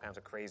saying all kinds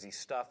of crazy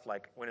stuff,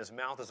 like when his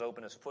mouth is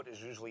open, his foot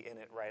is usually in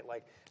it, right?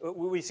 Like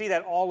we see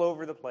that all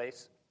over the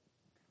place.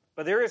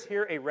 But there is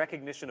here a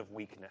recognition of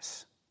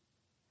weakness,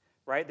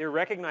 right? They're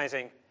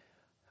recognizing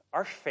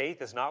our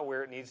faith is not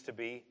where it needs to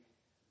be.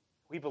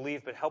 We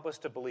believe, but help us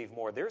to believe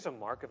more. There's a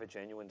mark of a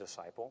genuine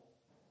disciple.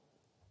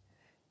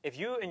 If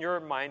you, in your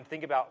mind,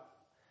 think about,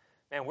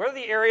 man, where are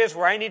the areas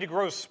where I need to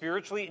grow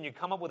spiritually, and you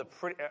come up with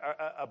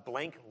a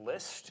blank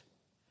list,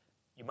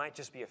 you might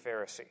just be a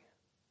Pharisee.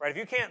 Right? If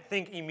you can't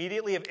think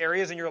immediately of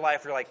areas in your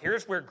life where you're like,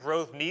 here's where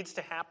growth needs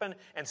to happen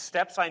and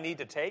steps I need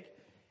to take,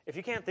 If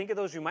you can't think of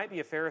those, you might be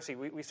a Pharisee.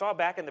 We saw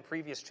back in the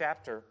previous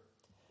chapter,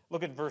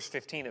 look at verse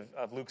 15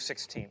 of Luke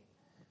 16.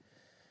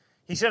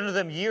 He said unto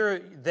them, Ye are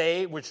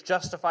they which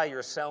justify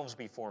yourselves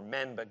before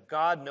men, but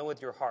God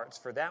knoweth your hearts.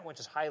 For that which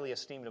is highly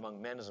esteemed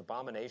among men is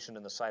abomination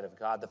in the sight of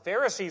God. The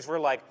Pharisees were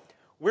like,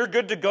 we're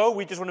good to go.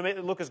 We just want to make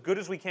it look as good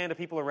as we can to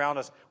people around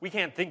us. We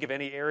can't think of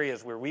any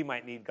areas where we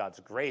might need God's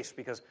grace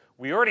because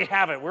we already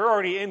have it. We're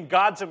already in.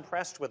 God's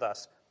impressed with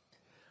us.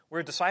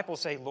 Where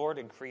disciples say, Lord,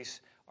 increase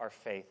our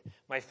faith.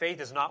 My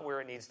faith is not where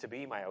it needs to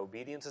be. My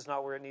obedience is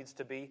not where it needs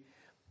to be.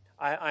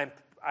 I'm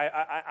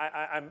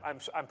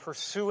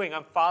pursuing,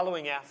 I'm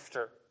following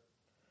after.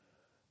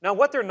 Now,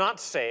 what they're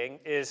not saying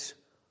is,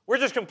 we're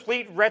just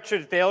complete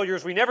wretched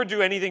failures. We never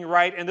do anything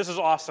right, and this is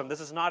awesome. This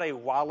is not a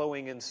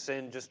wallowing in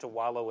sin just to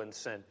wallow in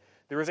sin.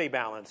 There is a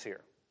balance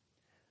here.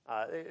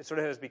 It sort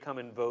of has become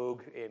in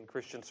vogue in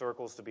Christian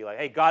circles to be like,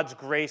 hey, God's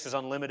grace is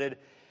unlimited,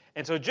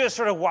 and so just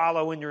sort of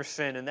wallow in your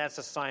sin, and that's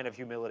a sign of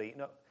humility.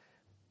 No,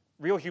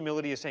 real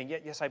humility is saying,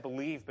 yes, I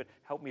believe, but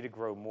help me to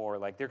grow more.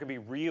 Like there can be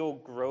real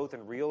growth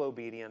and real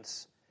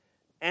obedience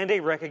and a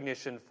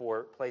recognition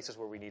for places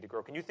where we need to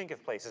grow. Can you think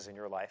of places in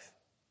your life?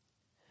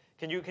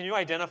 Can you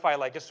identify,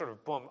 like, just sort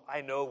of, boom,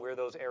 I know where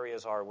those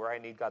areas are, where I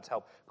need God's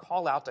help.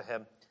 Call out to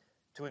him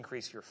to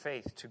increase your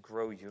faith, to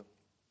grow you.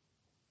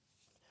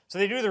 So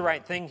they do the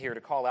right thing here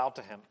to call out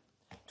to him,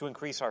 to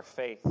increase our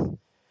faith.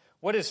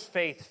 What is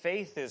faith?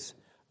 Faith is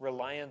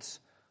reliance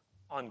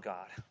on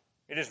God.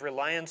 It is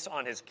reliance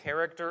on his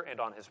character and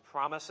on his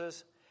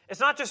promises. It's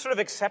not just sort of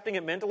accepting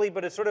it mentally,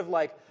 but it's sort of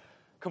like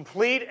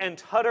complete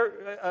and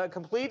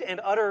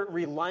utter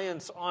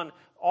reliance on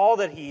all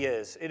that he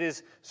is. It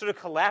is sort of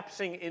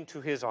collapsing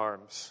into his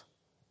arms.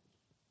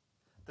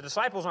 The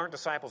disciples aren't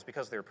disciples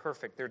because they're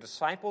perfect. They're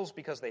disciples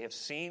because they have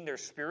seen their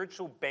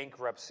spiritual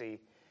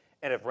bankruptcy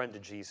and have run to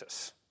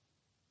Jesus.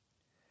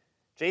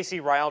 J.C.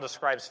 Ryle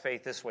describes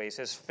faith this way. He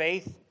says,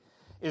 faith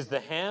is the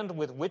hand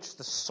with which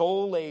the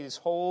soul lays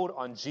hold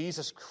on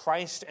Jesus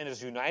Christ and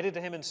is united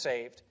to him and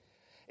saved.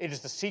 It is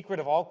the secret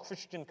of all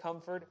Christian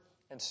comfort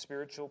and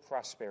spiritual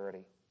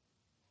prosperity.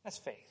 That's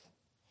faith.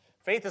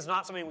 Faith is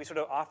not something we sort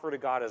of offer to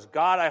God as,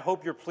 God, I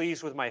hope you're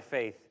pleased with my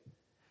faith.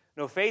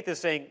 No, faith is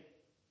saying,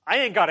 I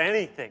ain't got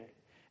anything,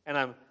 and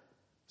I'm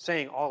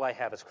saying all I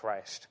have is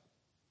Christ.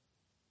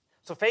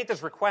 So faith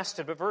is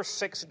requested, but verse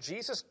 6,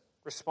 Jesus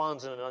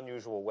responds in an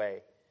unusual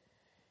way.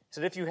 He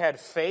said, if you had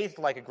faith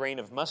like a grain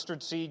of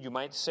mustard seed, you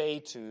might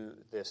say to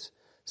this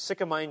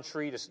sycamine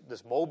tree,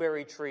 this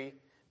mulberry tree,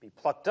 be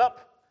plucked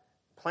up,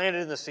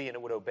 planted in the sea, and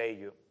it would obey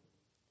you.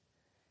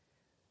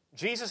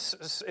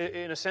 Jesus,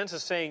 in a sense,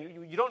 is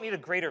saying you don't need a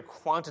greater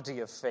quantity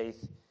of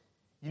faith.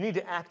 You need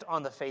to act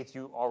on the faith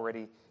you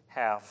already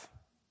have.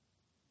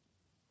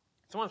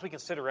 Sometimes we can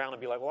sit around and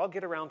be like, well, I'll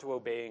get around to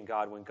obeying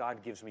God when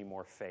God gives me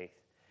more faith.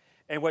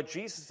 And what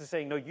Jesus is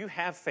saying, no, you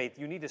have faith.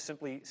 You need to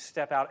simply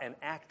step out and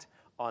act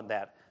on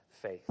that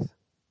faith.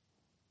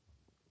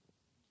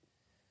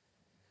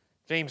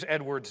 James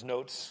Edwards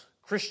notes,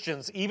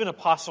 Christians, even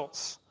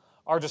apostles,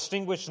 are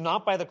distinguished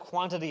not by the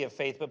quantity of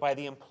faith, but by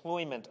the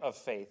employment of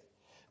faith.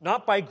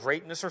 Not by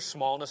greatness or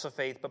smallness of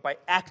faith, but by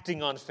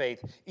acting on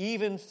faith,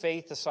 even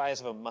faith the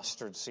size of a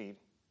mustard seed.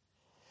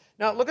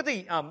 Now, look at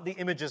the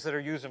images that are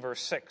used in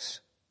verse 6.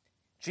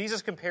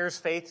 Jesus compares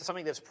faith to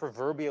something that's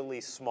proverbially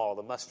small,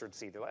 the mustard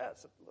seed. Like,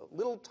 it's a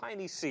little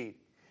tiny seed.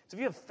 So if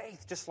you have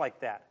faith just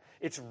like that,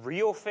 it's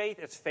real faith,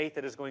 it's faith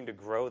that is going to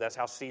grow. That's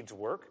how seeds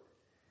work.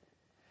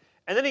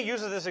 And then he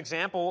uses this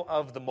example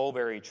of the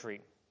mulberry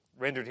tree,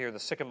 rendered here the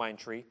sycamine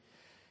tree.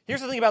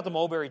 Here's the thing about the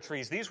mulberry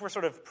trees. These were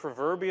sort of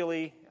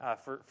proverbially,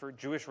 for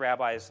Jewish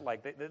rabbis,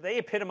 like they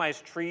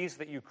epitomized trees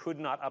that you could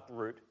not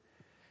uproot.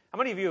 How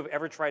many of you have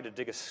ever tried to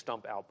dig a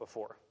stump out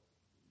before?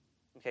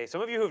 Okay,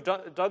 some of you who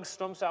have dug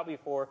stumps out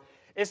before,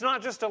 it's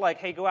not just a like,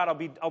 hey, go out,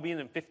 I'll be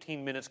in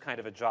 15 minutes kind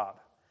of a job.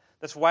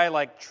 That's why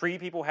like tree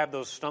people have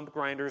those stump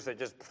grinders that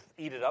just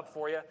eat it up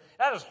for you.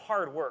 That is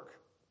hard work.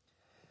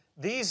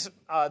 These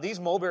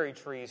mulberry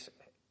trees,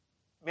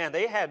 man,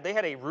 they had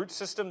a root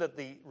system that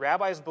the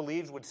rabbis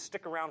believed would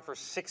stick around for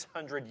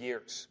 600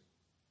 years.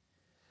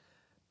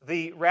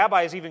 The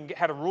rabbis even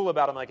had a rule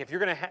about them, like if you're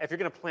going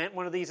to plant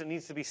one of these, it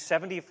needs to be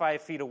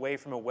 75 feet away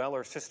from a well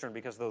or cistern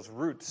because those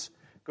roots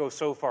go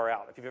so far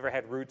out. If you've ever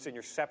had roots in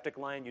your septic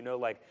line, you know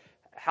like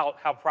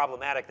how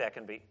problematic that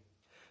can be.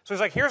 So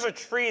it's like, here's a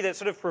tree that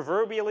sort of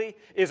proverbially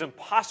is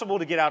impossible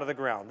to get out of the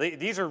ground.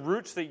 These are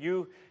roots that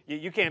you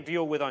can't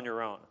deal with on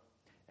your own.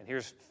 And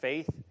here's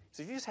faith.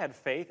 So if you just had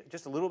faith,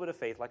 just a little bit of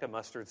faith, like a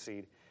mustard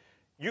seed,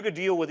 you could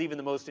deal with even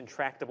the most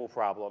intractable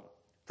problem.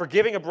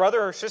 Forgiving a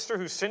brother or sister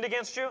who sinned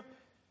against you,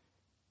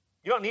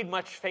 you don't need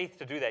much faith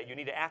to do that. You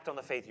need to act on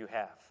the faith you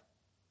have.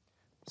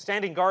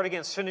 Standing guard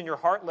against sin in your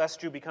heart,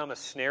 lest you become a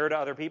snare to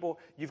other people,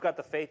 you've got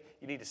the faith.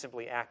 You need to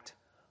simply act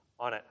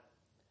on it.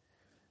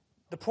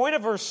 The point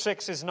of verse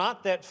 6 is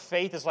not that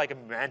faith is like a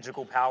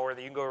magical power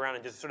that you can go around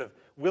and just sort of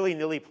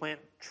willy-nilly plant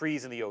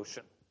trees in the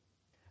ocean.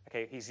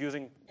 Okay, he's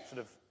using sort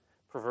of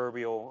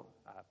proverbial,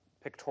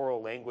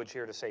 pictorial language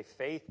here to say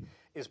faith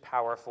is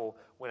powerful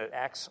when it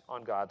acts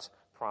on God's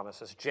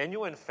promises.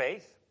 Genuine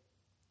faith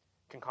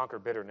can conquer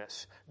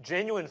bitterness.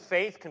 Genuine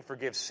faith can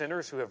forgive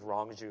sinners who have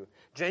wronged you.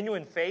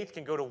 Genuine faith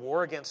can go to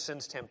war against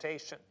sin's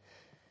temptation.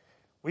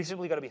 We've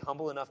simply got to be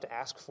humble enough to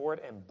ask for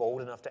it and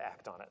bold enough to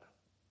act on it.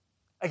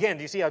 Again,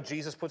 do you see how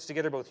Jesus puts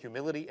together both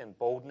humility and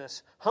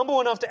boldness?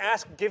 Humble enough to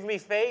ask, give me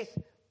faith,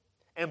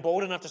 and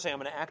bold enough to say, I'm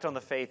going to act on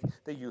the faith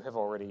that you have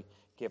already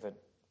given.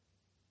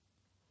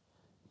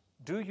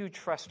 Do you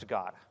trust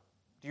God?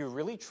 Do you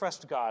really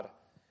trust God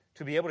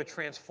to be able to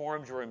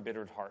transform your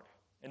embittered heart?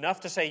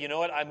 Enough to say, you know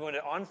what, I'm going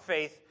to, on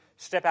faith,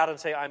 step out and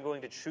say, I'm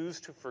going to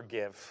choose to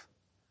forgive.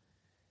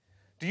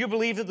 Do you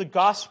believe that the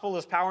gospel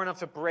is power enough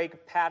to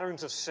break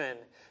patterns of sin?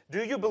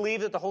 Do you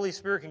believe that the Holy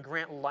Spirit can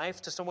grant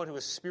life to someone who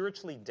is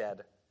spiritually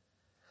dead?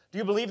 Do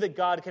you believe that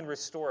God can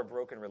restore a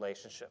broken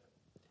relationship?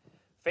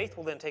 Faith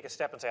will then take a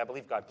step and say, I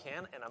believe God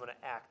can, and I'm going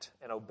to act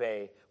and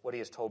obey what He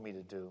has told me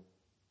to do.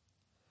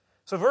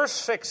 So verse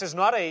 6 is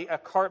not a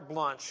carte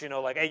blanche,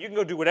 like, hey, you can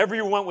go do whatever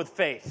you want with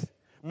faith.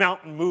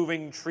 Mountain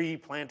moving, tree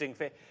planting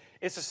faith.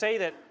 It's to say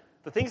that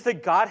the things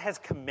that God has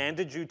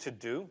commanded you to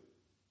do,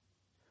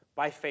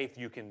 by faith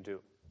you can do.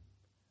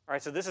 All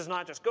right, so this is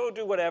not just go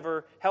do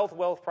whatever, health,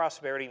 wealth,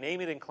 prosperity,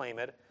 name it and claim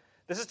it.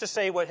 This is to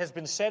say what has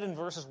been said in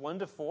verses 1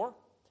 to 4,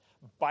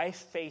 by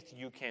faith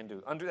you can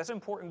do. That's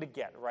important to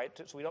get, right?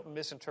 So we don't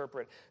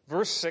misinterpret.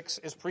 Verse 6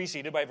 is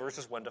preceded by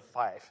verses 1 to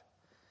 5.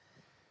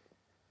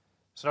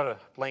 It's not a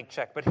blank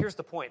check, but here's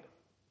the point.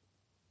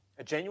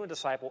 A genuine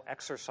disciple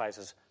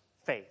exercises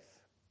faith,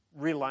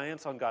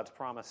 reliance on God's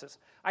promises.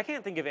 I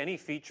can't think of any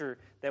feature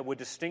that would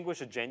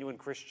distinguish a genuine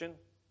Christian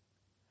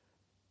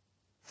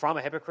from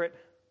a hypocrite.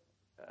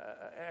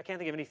 I can't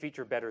think of any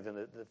feature better than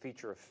the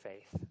feature of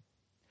faith.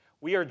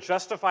 We are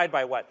justified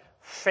by what?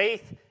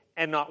 Faith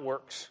and not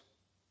works.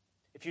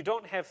 If you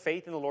don't have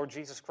faith in the Lord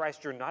Jesus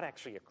Christ, you're not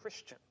actually a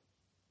Christian.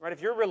 Right?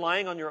 If you're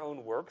relying on your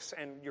own works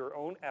and your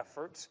own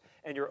efforts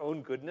and your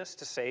own goodness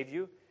to save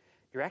you,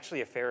 you're actually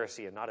a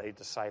Pharisee and not a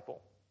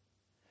disciple.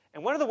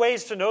 And one of the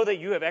ways to know that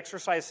you have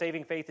exercised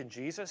saving faith in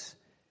Jesus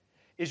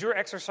is you're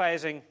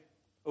exercising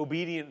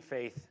obedient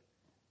faith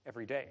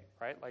every day,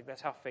 right? Like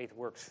that's how faith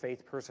works.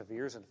 Faith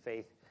perseveres and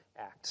faith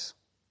acts.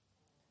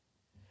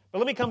 But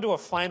let me come to a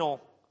final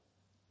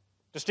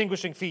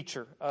distinguishing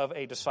feature of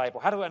a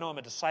disciple. How do I know I'm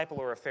a disciple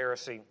or a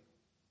Pharisee?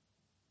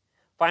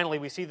 Finally,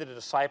 we see that a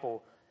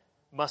disciple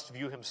must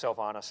view himself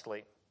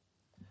honestly.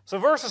 So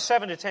verses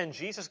 7 to 10,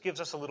 Jesus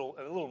gives us a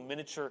little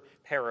miniature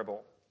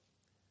parable.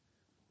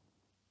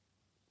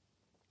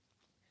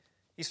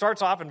 He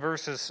starts off in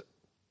verses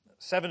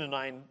 7 to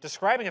 9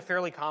 describing a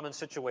fairly common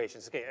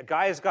situation. Okay, a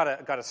guy has got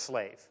a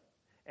slave,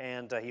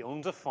 and he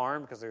owns a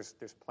farm because there's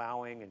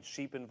plowing and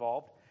sheep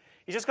involved.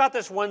 He's just got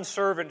this one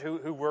servant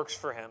who works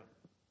for him.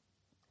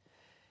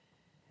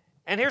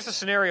 And here's the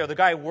scenario. The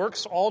guy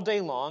works all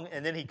day long,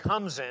 and then he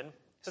comes in.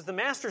 Says the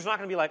master's not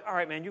going to be like, all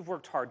right, man, you've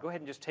worked hard. Go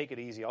ahead and just take it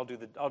easy. I'll do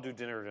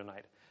dinner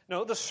tonight.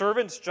 No, the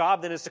servant's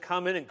job then is to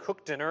come in and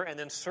cook dinner and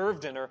then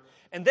serve dinner,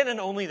 and then and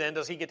only then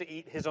does he get to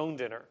eat his own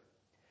dinner.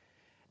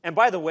 And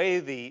by the way,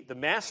 the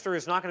master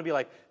is not going to be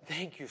like,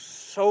 thank you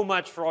so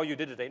much for all you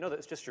did today. No,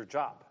 that's just your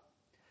job.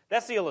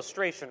 That's the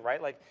illustration,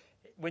 right? Like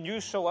when you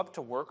show up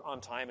to work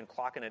on time and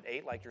clock in at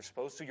 8 like you're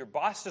supposed to, your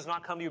boss does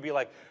not come to you and be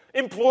like,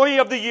 employee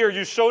of the year,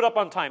 you showed up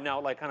on time.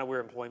 Now, like kind of where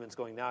employment's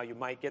going now, you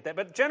might get that.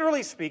 But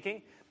generally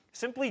speaking,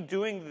 simply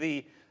doing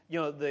the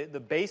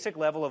basic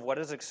level of what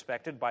is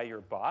expected by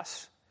your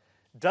boss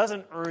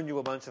doesn't earn you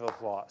a bunch of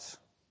applause.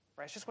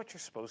 Right? It's just what you're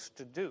supposed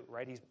to do,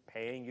 right? He's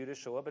paying you to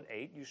show up at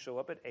 8. You show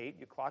up at 8.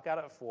 You clock out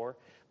at 4.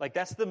 Like,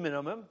 that's the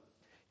minimum.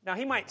 Now,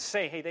 he might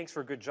say, hey, thanks for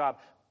a good job.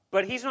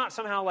 But he's not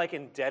somehow, like,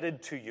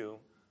 indebted to you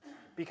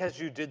because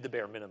you did the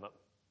bare minimum.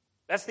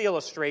 That's the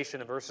illustration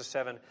in verses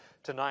 7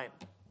 to 9.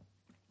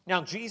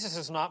 Now, Jesus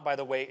is not, by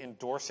the way,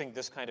 endorsing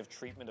this kind of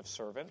treatment of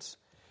servants.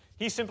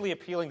 He's simply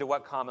appealing to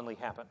what commonly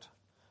happened.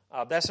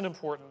 That's an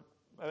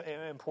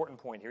important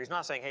point here. He's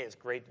not saying, hey, it's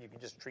great, you can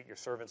just treat your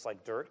servants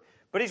like dirt.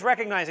 But he's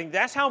recognizing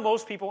that's how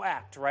most people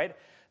act, right?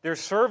 They're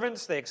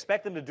servants, they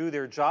expect them to do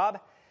their job,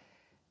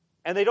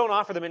 and they don't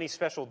offer them any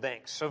special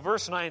thanks. So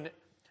verse 9,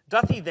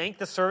 doth he thank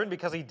the servant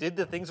because he did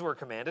the things that were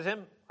commanded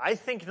him? I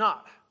think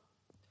not.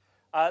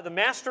 The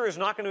master is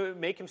not going to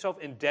make himself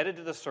indebted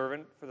to the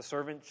servant for the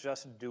servant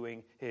just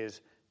doing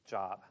his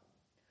job.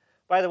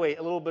 By the way,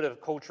 a little bit of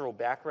cultural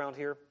background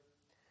here.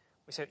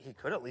 We said he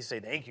could at least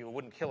say thank you. It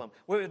wouldn't kill him.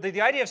 Well,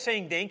 the idea of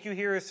saying thank you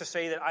here is to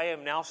say that I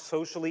am now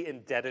socially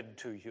indebted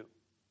to you.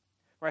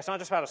 Right? It's not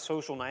just about a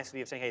social nicety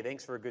of saying, hey,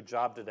 thanks for a good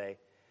job today.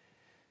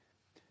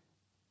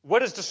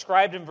 What is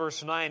described in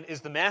verse 9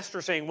 is the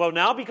master saying, well,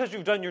 now because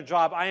you've done your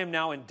job, I am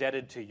now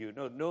indebted to you.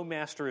 No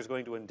master is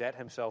going to indebt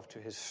himself to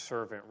his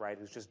servant, right,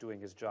 who's just doing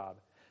his job.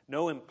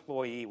 No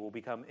employee will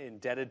become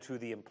indebted to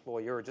the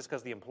employer just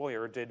because the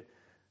employer did,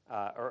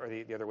 or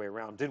the other way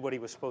around, did what he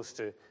was supposed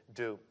to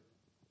do.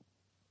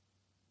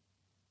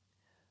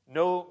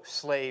 No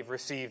slave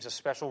receives a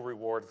special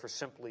reward for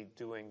simply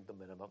doing the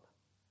minimum.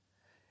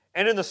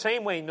 And in the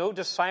same way, no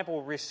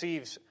disciple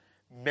receives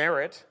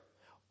merit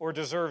or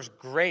deserves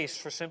grace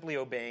for simply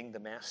obeying the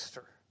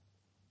master.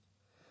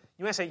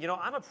 You might say,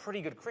 I'm a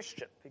pretty good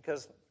Christian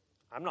because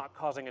I'm not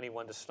causing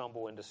anyone to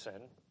stumble into sin.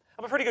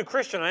 I'm a pretty good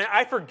Christian.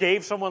 I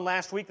forgave someone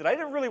last week that I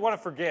didn't really want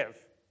to forgive.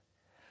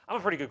 I'm a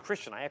pretty good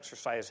Christian. I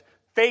exercise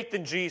faith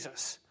in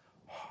Jesus.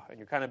 And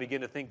you kind of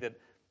begin to think that,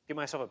 give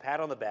myself a pat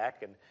on the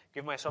back and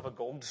give myself a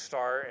gold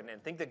star and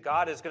think that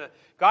God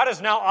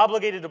is now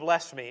obligated to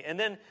bless me. And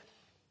then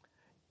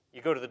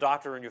you go to the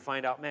doctor and you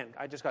find out, man,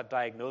 I just got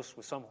diagnosed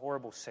with some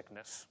horrible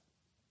sickness.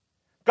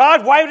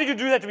 God, why did you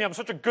do that to me? I'm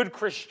such a good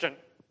Christian.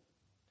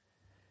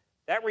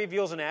 That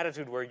reveals an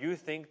attitude where you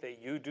think that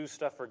you do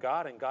stuff for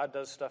God and God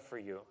does stuff for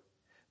you.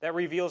 That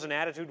reveals an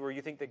attitude where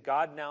you think that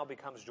God now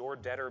becomes your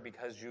debtor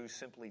because you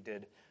simply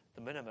did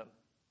the minimum.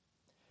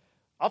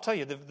 I'll tell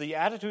you, the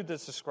attitude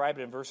that's described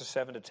in verses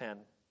 7 to 10,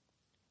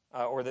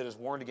 or that is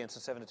warned against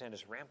in 7 to 10,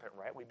 is rampant,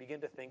 right? We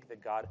begin to think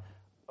that God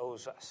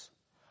owes us.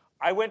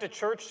 I went to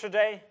church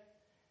today,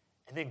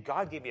 and then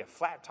God gave me a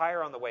flat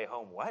tire on the way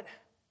home. What?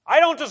 I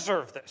don't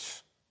deserve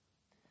this.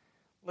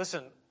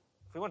 Listen,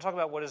 if we want to talk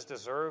about what is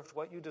deserved,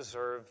 what you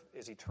deserve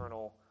is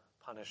eternal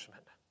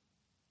punishment.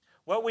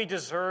 What we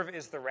deserve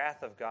is the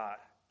wrath of God.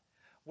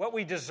 What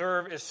we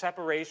deserve is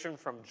separation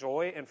from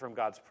joy and from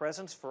God's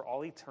presence for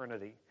all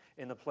eternity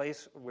in the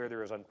place where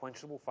there is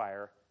unquenchable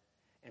fire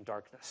and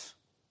darkness.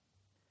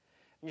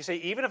 And you say,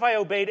 even if I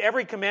obeyed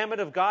every commandment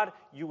of God,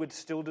 you would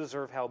still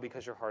deserve hell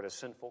because your heart is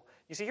sinful.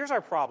 You see, here's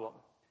our problem.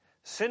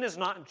 Sin is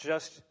not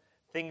just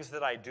things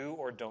that I do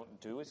or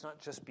don't do. It's not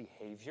just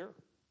behavior.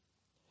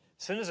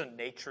 Sin is a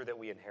nature that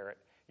we inherit.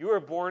 You are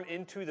born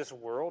into this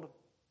world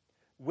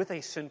with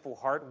a sinful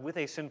heart, with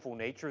a sinful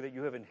nature that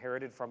you have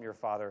inherited from your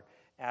father,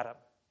 Adam.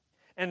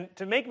 And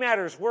to make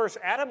matters worse,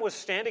 Adam was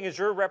standing as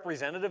your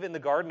representative in the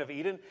Garden of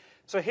Eden.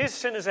 So his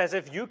sin is as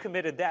if you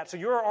committed that. So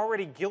you're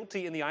already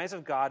guilty in the eyes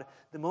of God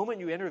the moment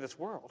you enter this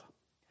world.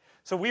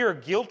 So we are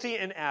guilty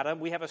in Adam.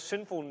 We have a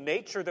sinful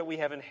nature that we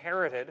have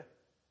inherited.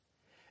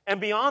 And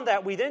beyond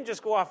that, we then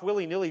just go off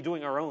willy-nilly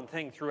doing our own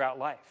thing throughout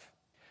life.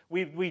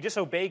 We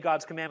disobey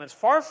God's commandments.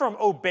 Far from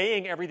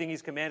obeying everything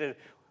He's commanded,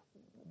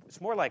 it's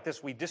more like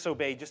this. We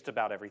disobey just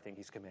about everything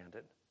He's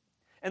commanded.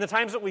 And the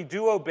times that we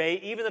do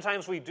obey, even the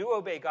times we do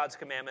obey God's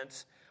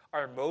commandments,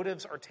 our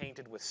motives are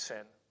tainted with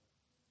sin.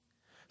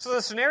 So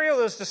the scenario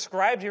that's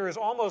described here is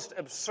almost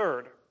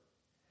absurd.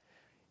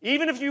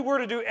 Even if you were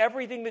to do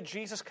everything that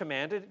Jesus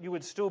commanded, you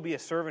would still be a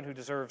servant who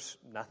deserves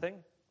nothing.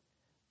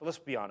 But let's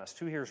be honest,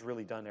 who here has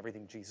really done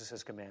everything Jesus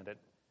has commanded?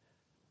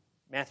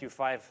 Matthew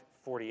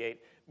 5:48,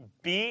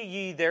 be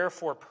ye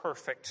therefore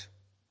perfect,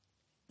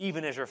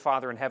 even as your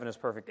Father in heaven is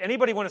perfect.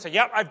 Anybody want to say,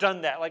 yep, I've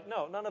done that? Like,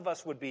 no, none of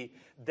us would be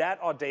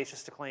that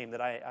audacious to claim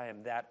that I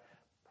am that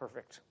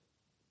perfect.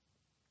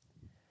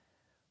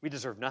 We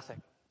deserve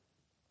nothing,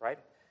 right?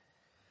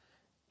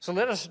 So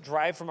let us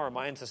drive from our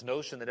minds this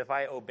notion that if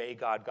I obey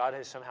God, God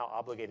is somehow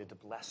obligated to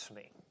bless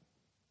me.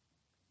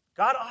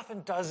 God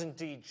often does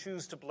indeed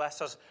choose to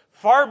bless us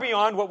far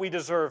beyond what we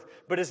deserve,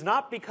 but it's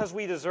not because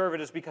we deserve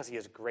it, it's because He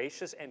is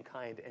gracious and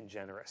kind and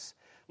generous.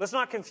 Let's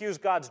not confuse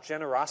God's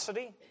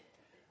generosity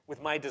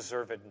with my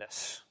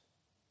deservedness.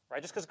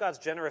 Right? Just because God's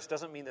generous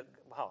doesn't mean that,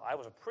 wow, I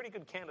was a pretty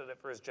good candidate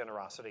for His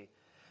generosity.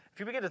 If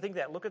you begin to think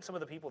that, look at some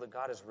of the people that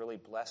God has really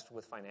blessed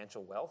with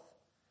financial wealth,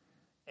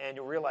 and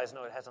you'll realize,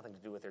 no, it has nothing to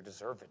do with their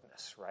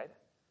deservedness, right?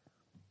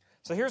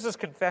 So here's this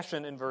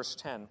confession in verse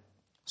 10.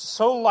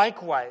 So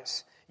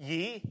likewise,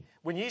 ye,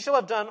 when ye shall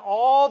have done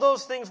all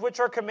those things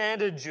which are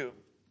commanded you,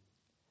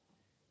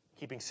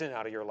 keeping sin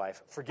out of your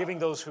life, forgiving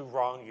those who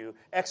wrong you,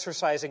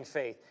 exercising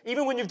faith,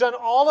 even when you've done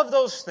all of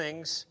those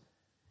things,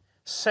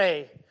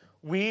 say,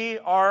 we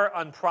are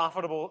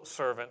unprofitable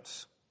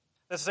servants.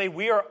 Let's say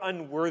we are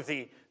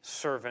unworthy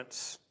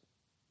servants.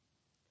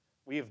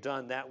 We have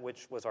done that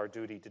which was our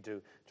duty to do.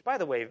 Which, by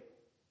the way,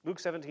 Luke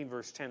 17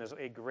 verse 10 is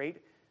a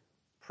great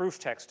proof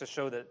text to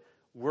show that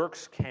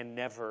works can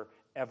never,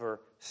 ever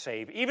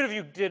save. Even if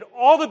you did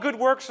all the good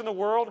works in the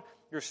world,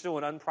 you're still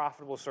an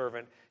unprofitable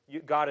servant.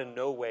 God in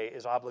no way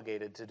is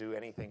obligated to do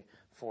anything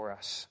for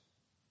us.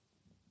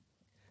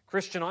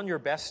 Christian, on your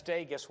best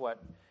day, guess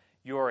what?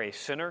 You are a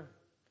sinner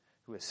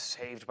who is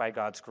saved by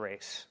God's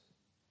grace.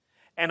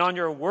 And on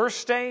your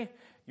worst day,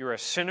 you're a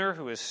sinner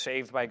who is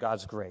saved by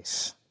God's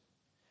grace.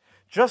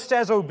 Just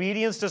as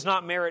obedience does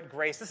not merit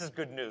grace, this is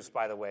good news,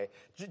 by the way.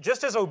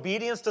 Just as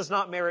obedience does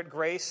not merit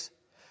grace,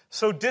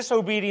 so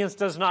disobedience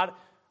does not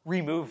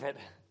remove it.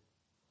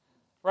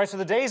 Right? So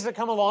the days that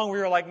come along where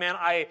you're like, man,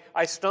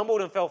 I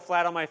stumbled and fell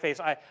flat on my face.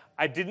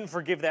 I didn't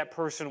forgive that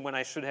person when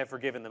I should have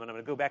forgiven them, and I'm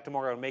going to go back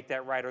tomorrow and make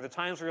that right. Or the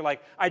times where you're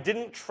like, I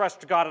didn't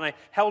trust God and I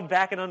held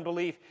back in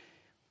unbelief.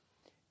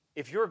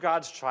 If you're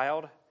God's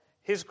child,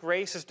 His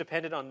grace is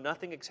dependent on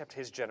nothing except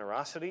His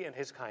generosity and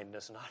His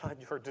kindness, not on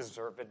your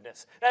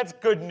deservedness. That's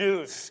good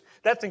news.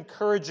 That's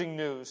encouraging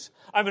news.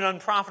 I'm an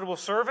unprofitable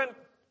servant.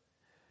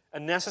 A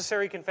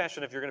necessary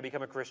confession if you're going to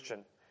become a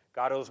Christian.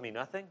 God owes me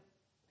nothing.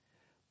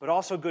 But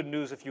also good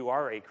news if you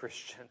are a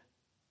Christian.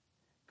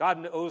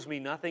 God owes me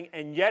nothing,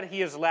 and yet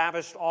He has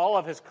lavished all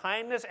of His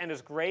kindness and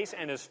His grace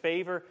and His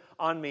favor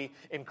on me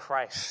in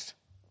Christ.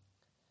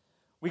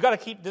 We got to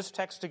keep this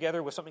text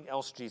together with something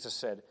else Jesus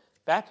said.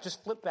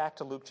 Just flip back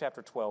to Luke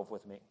chapter 12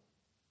 with me.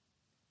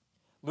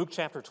 Luke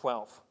chapter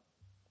 12.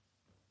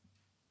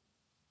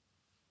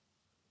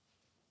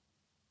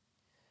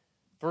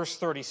 Verse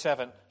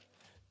 37.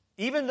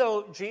 Even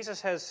though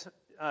Jesus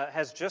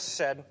has just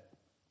said,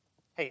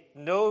 hey,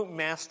 no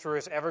master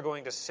is ever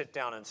going to sit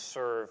down and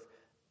serve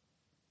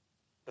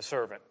the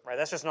servant, right?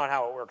 That's just not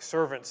how it works.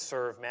 Servants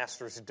serve,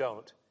 masters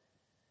don't.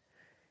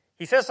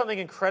 He says something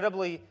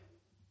incredibly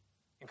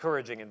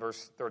encouraging in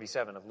verse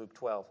 37 of Luke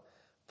 12.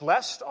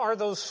 Blessed are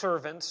those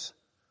servants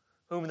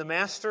whom the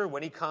master,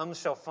 when he comes,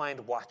 shall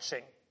find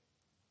watching.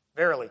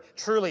 Verily,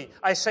 truly,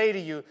 I say to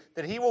you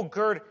that he will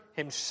gird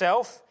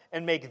himself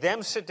and make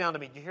them sit down to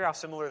meat. Do you hear how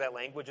similar that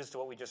language is to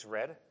what we just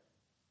read?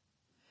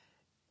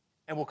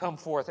 And will come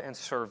forth and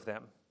serve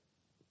them.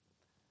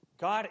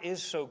 God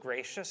is so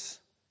gracious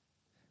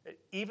that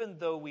even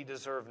though we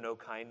deserve no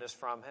kindness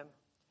from him,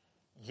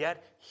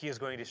 yet he is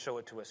going to show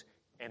it to us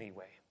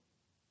anyway.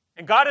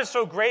 And God is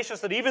so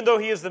gracious that even though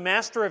he is the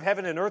master of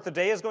heaven and earth, the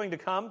day is going to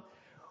come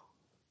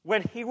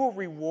when he will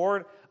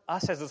reward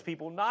us as his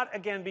people, not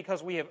again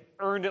because we have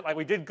earned it, like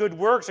we did good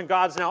works and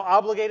God's now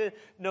obligated.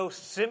 No,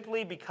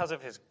 simply because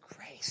of his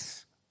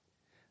grace.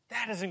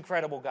 That is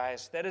incredible,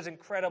 guys. That is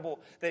incredible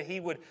that he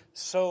would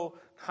so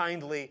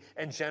kindly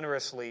and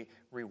generously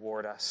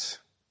reward us.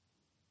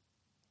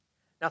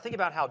 Now think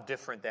about how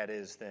different that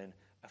is than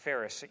a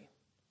Pharisee.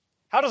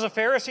 How does a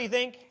Pharisee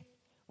think?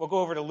 We'll go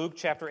over to Luke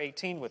chapter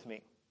 18 with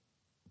me.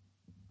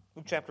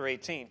 Luke chapter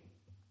 18,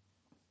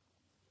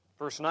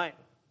 verse 9.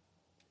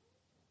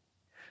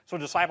 So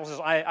the disciple says,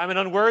 I'm an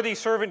unworthy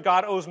servant.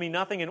 God owes me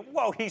nothing. And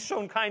whoa, he's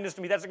shown kindness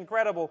to me. That's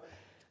incredible.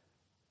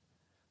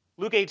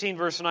 Luke 18,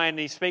 verse 9, and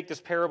he spake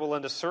this parable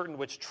unto certain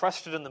which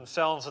trusted in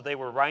themselves that they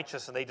were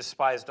righteous, and they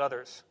despised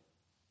others.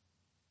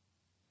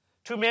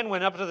 2 men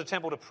went up to the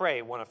temple to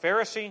pray, one a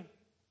Pharisee,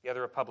 the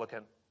other a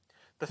publican.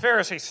 The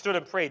Pharisee stood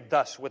and prayed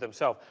thus with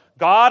himself,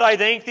 God, I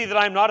thank thee that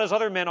I am not as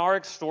other men are,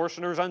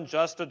 extortioners,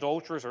 unjust,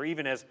 adulterers, or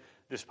even as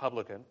this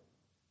publican.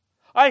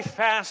 I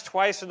fast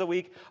twice in the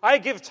week. I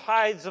give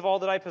tithes of all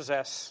that I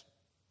possess.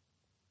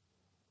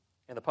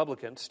 And the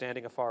publican,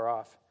 standing afar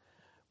off,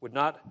 would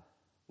not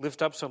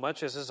lift up so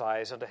much as his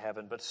eyes unto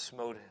heaven, but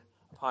smote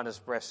upon his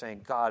breast,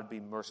 saying, God, be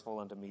merciful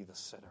unto me, the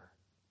sinner.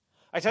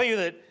 I tell you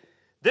that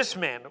this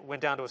man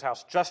went down to his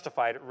house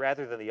justified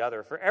rather than the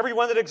other. For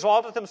everyone that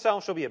exalteth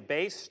himself shall be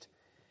abased,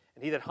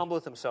 and he that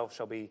humbleth himself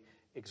shall be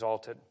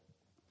exalted.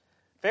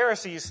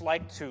 Pharisees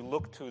like to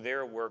look to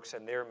their works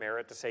and their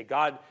merit to say,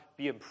 God,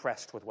 be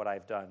impressed with what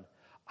I've done.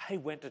 I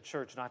went to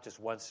church not just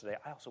once today,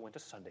 I also went to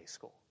Sunday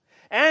school.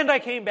 And I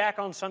came back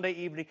on Sunday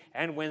evening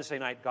and Wednesday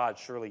night. God,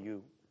 surely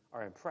you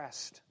are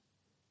impressed.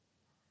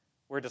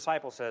 Where a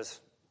disciple says,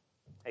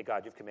 hey,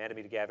 God, you've commanded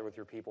me to gather with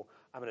your people.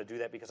 I'm going to do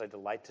that because I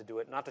delight to do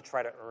it, not to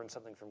try to earn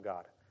something from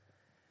God.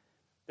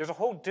 There's a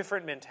whole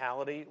different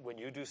mentality when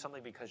you do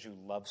something because you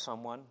love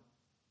someone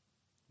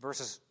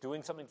versus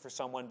doing something for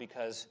someone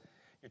because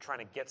you're trying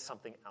to get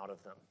something out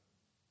of them.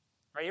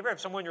 Right? You ever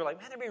have someone you're like,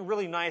 man, they're being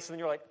really nice, and then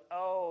you're like,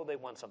 oh, they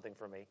want something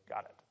from me.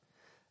 Got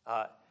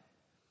it.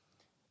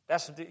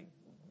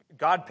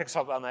 God picks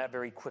up on that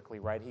very quickly,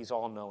 right? He's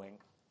all-knowing.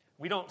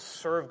 We don't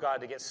serve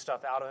God to get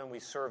stuff out of him. We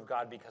serve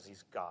God because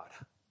he's God.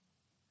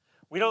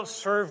 We don't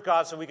serve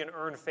God so we can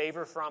earn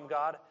favor from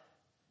God.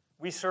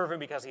 We serve him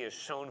because he has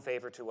shown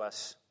favor to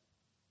us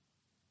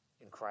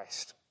in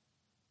Christ.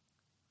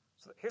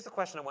 So here's the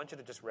question I want you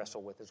to just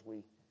wrestle with as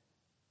we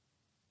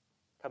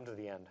come to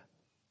the end.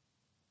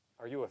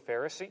 Are you a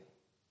Pharisee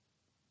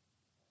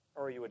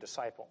or are you a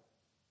disciple?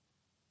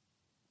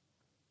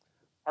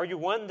 Are you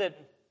one that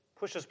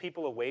pushes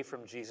people away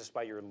from Jesus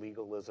by your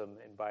legalism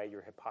and by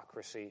your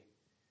hypocrisy,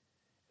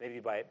 maybe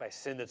by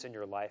sin that's in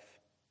your life?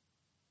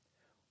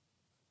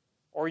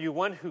 Or are you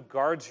one who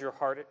guards your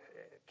heart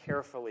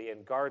carefully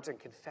and guards and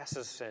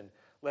confesses sin,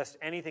 lest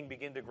anything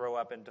begin to grow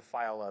up and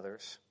defile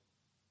others?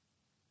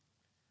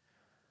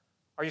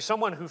 Are you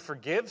someone who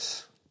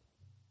forgives?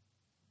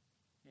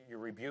 You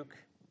rebuke,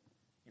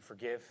 you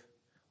forgive?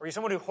 Or are you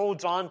someone who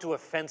holds on to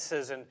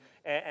offenses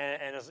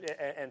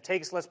and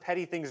takes less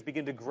petty things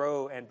begin to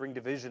grow and bring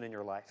division in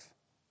your life?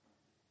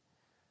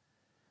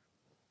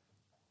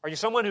 Are you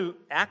someone who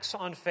acts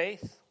on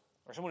faith?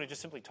 Or someone who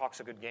just simply talks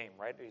a good game,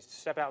 right? You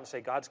step out and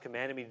say, God's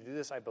commanded me to do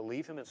this, I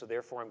believe him, and so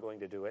therefore I'm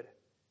going to do it.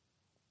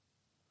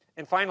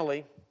 And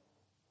finally,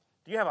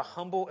 do you have a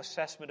humble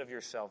assessment of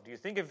yourself? Do you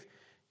think of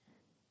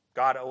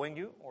God owing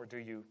you, or do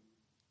you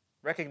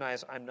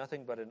recognize I'm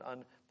nothing but an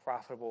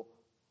unprofitable,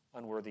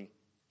 unworthy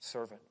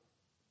servant?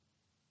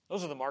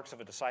 Those are the marks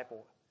of a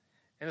disciple.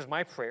 And it's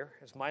my prayer,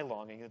 it's my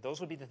longing, that those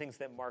would be the things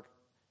that mark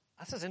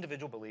us as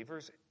individual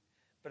believers,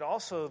 but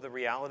also the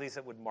realities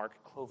that would mark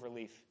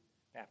Cloverleaf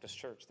Baptist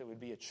Church. That would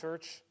be a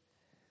church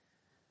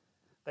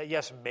that,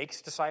 yes,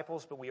 makes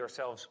disciples, but we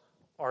ourselves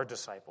are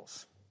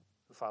disciples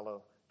who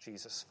follow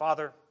Jesus.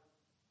 Father,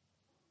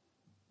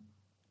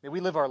 may we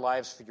live our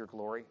lives for your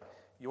glory.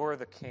 You're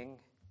the King.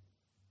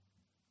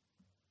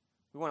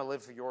 We want to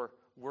live for your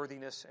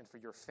worthiness and for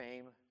your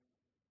fame.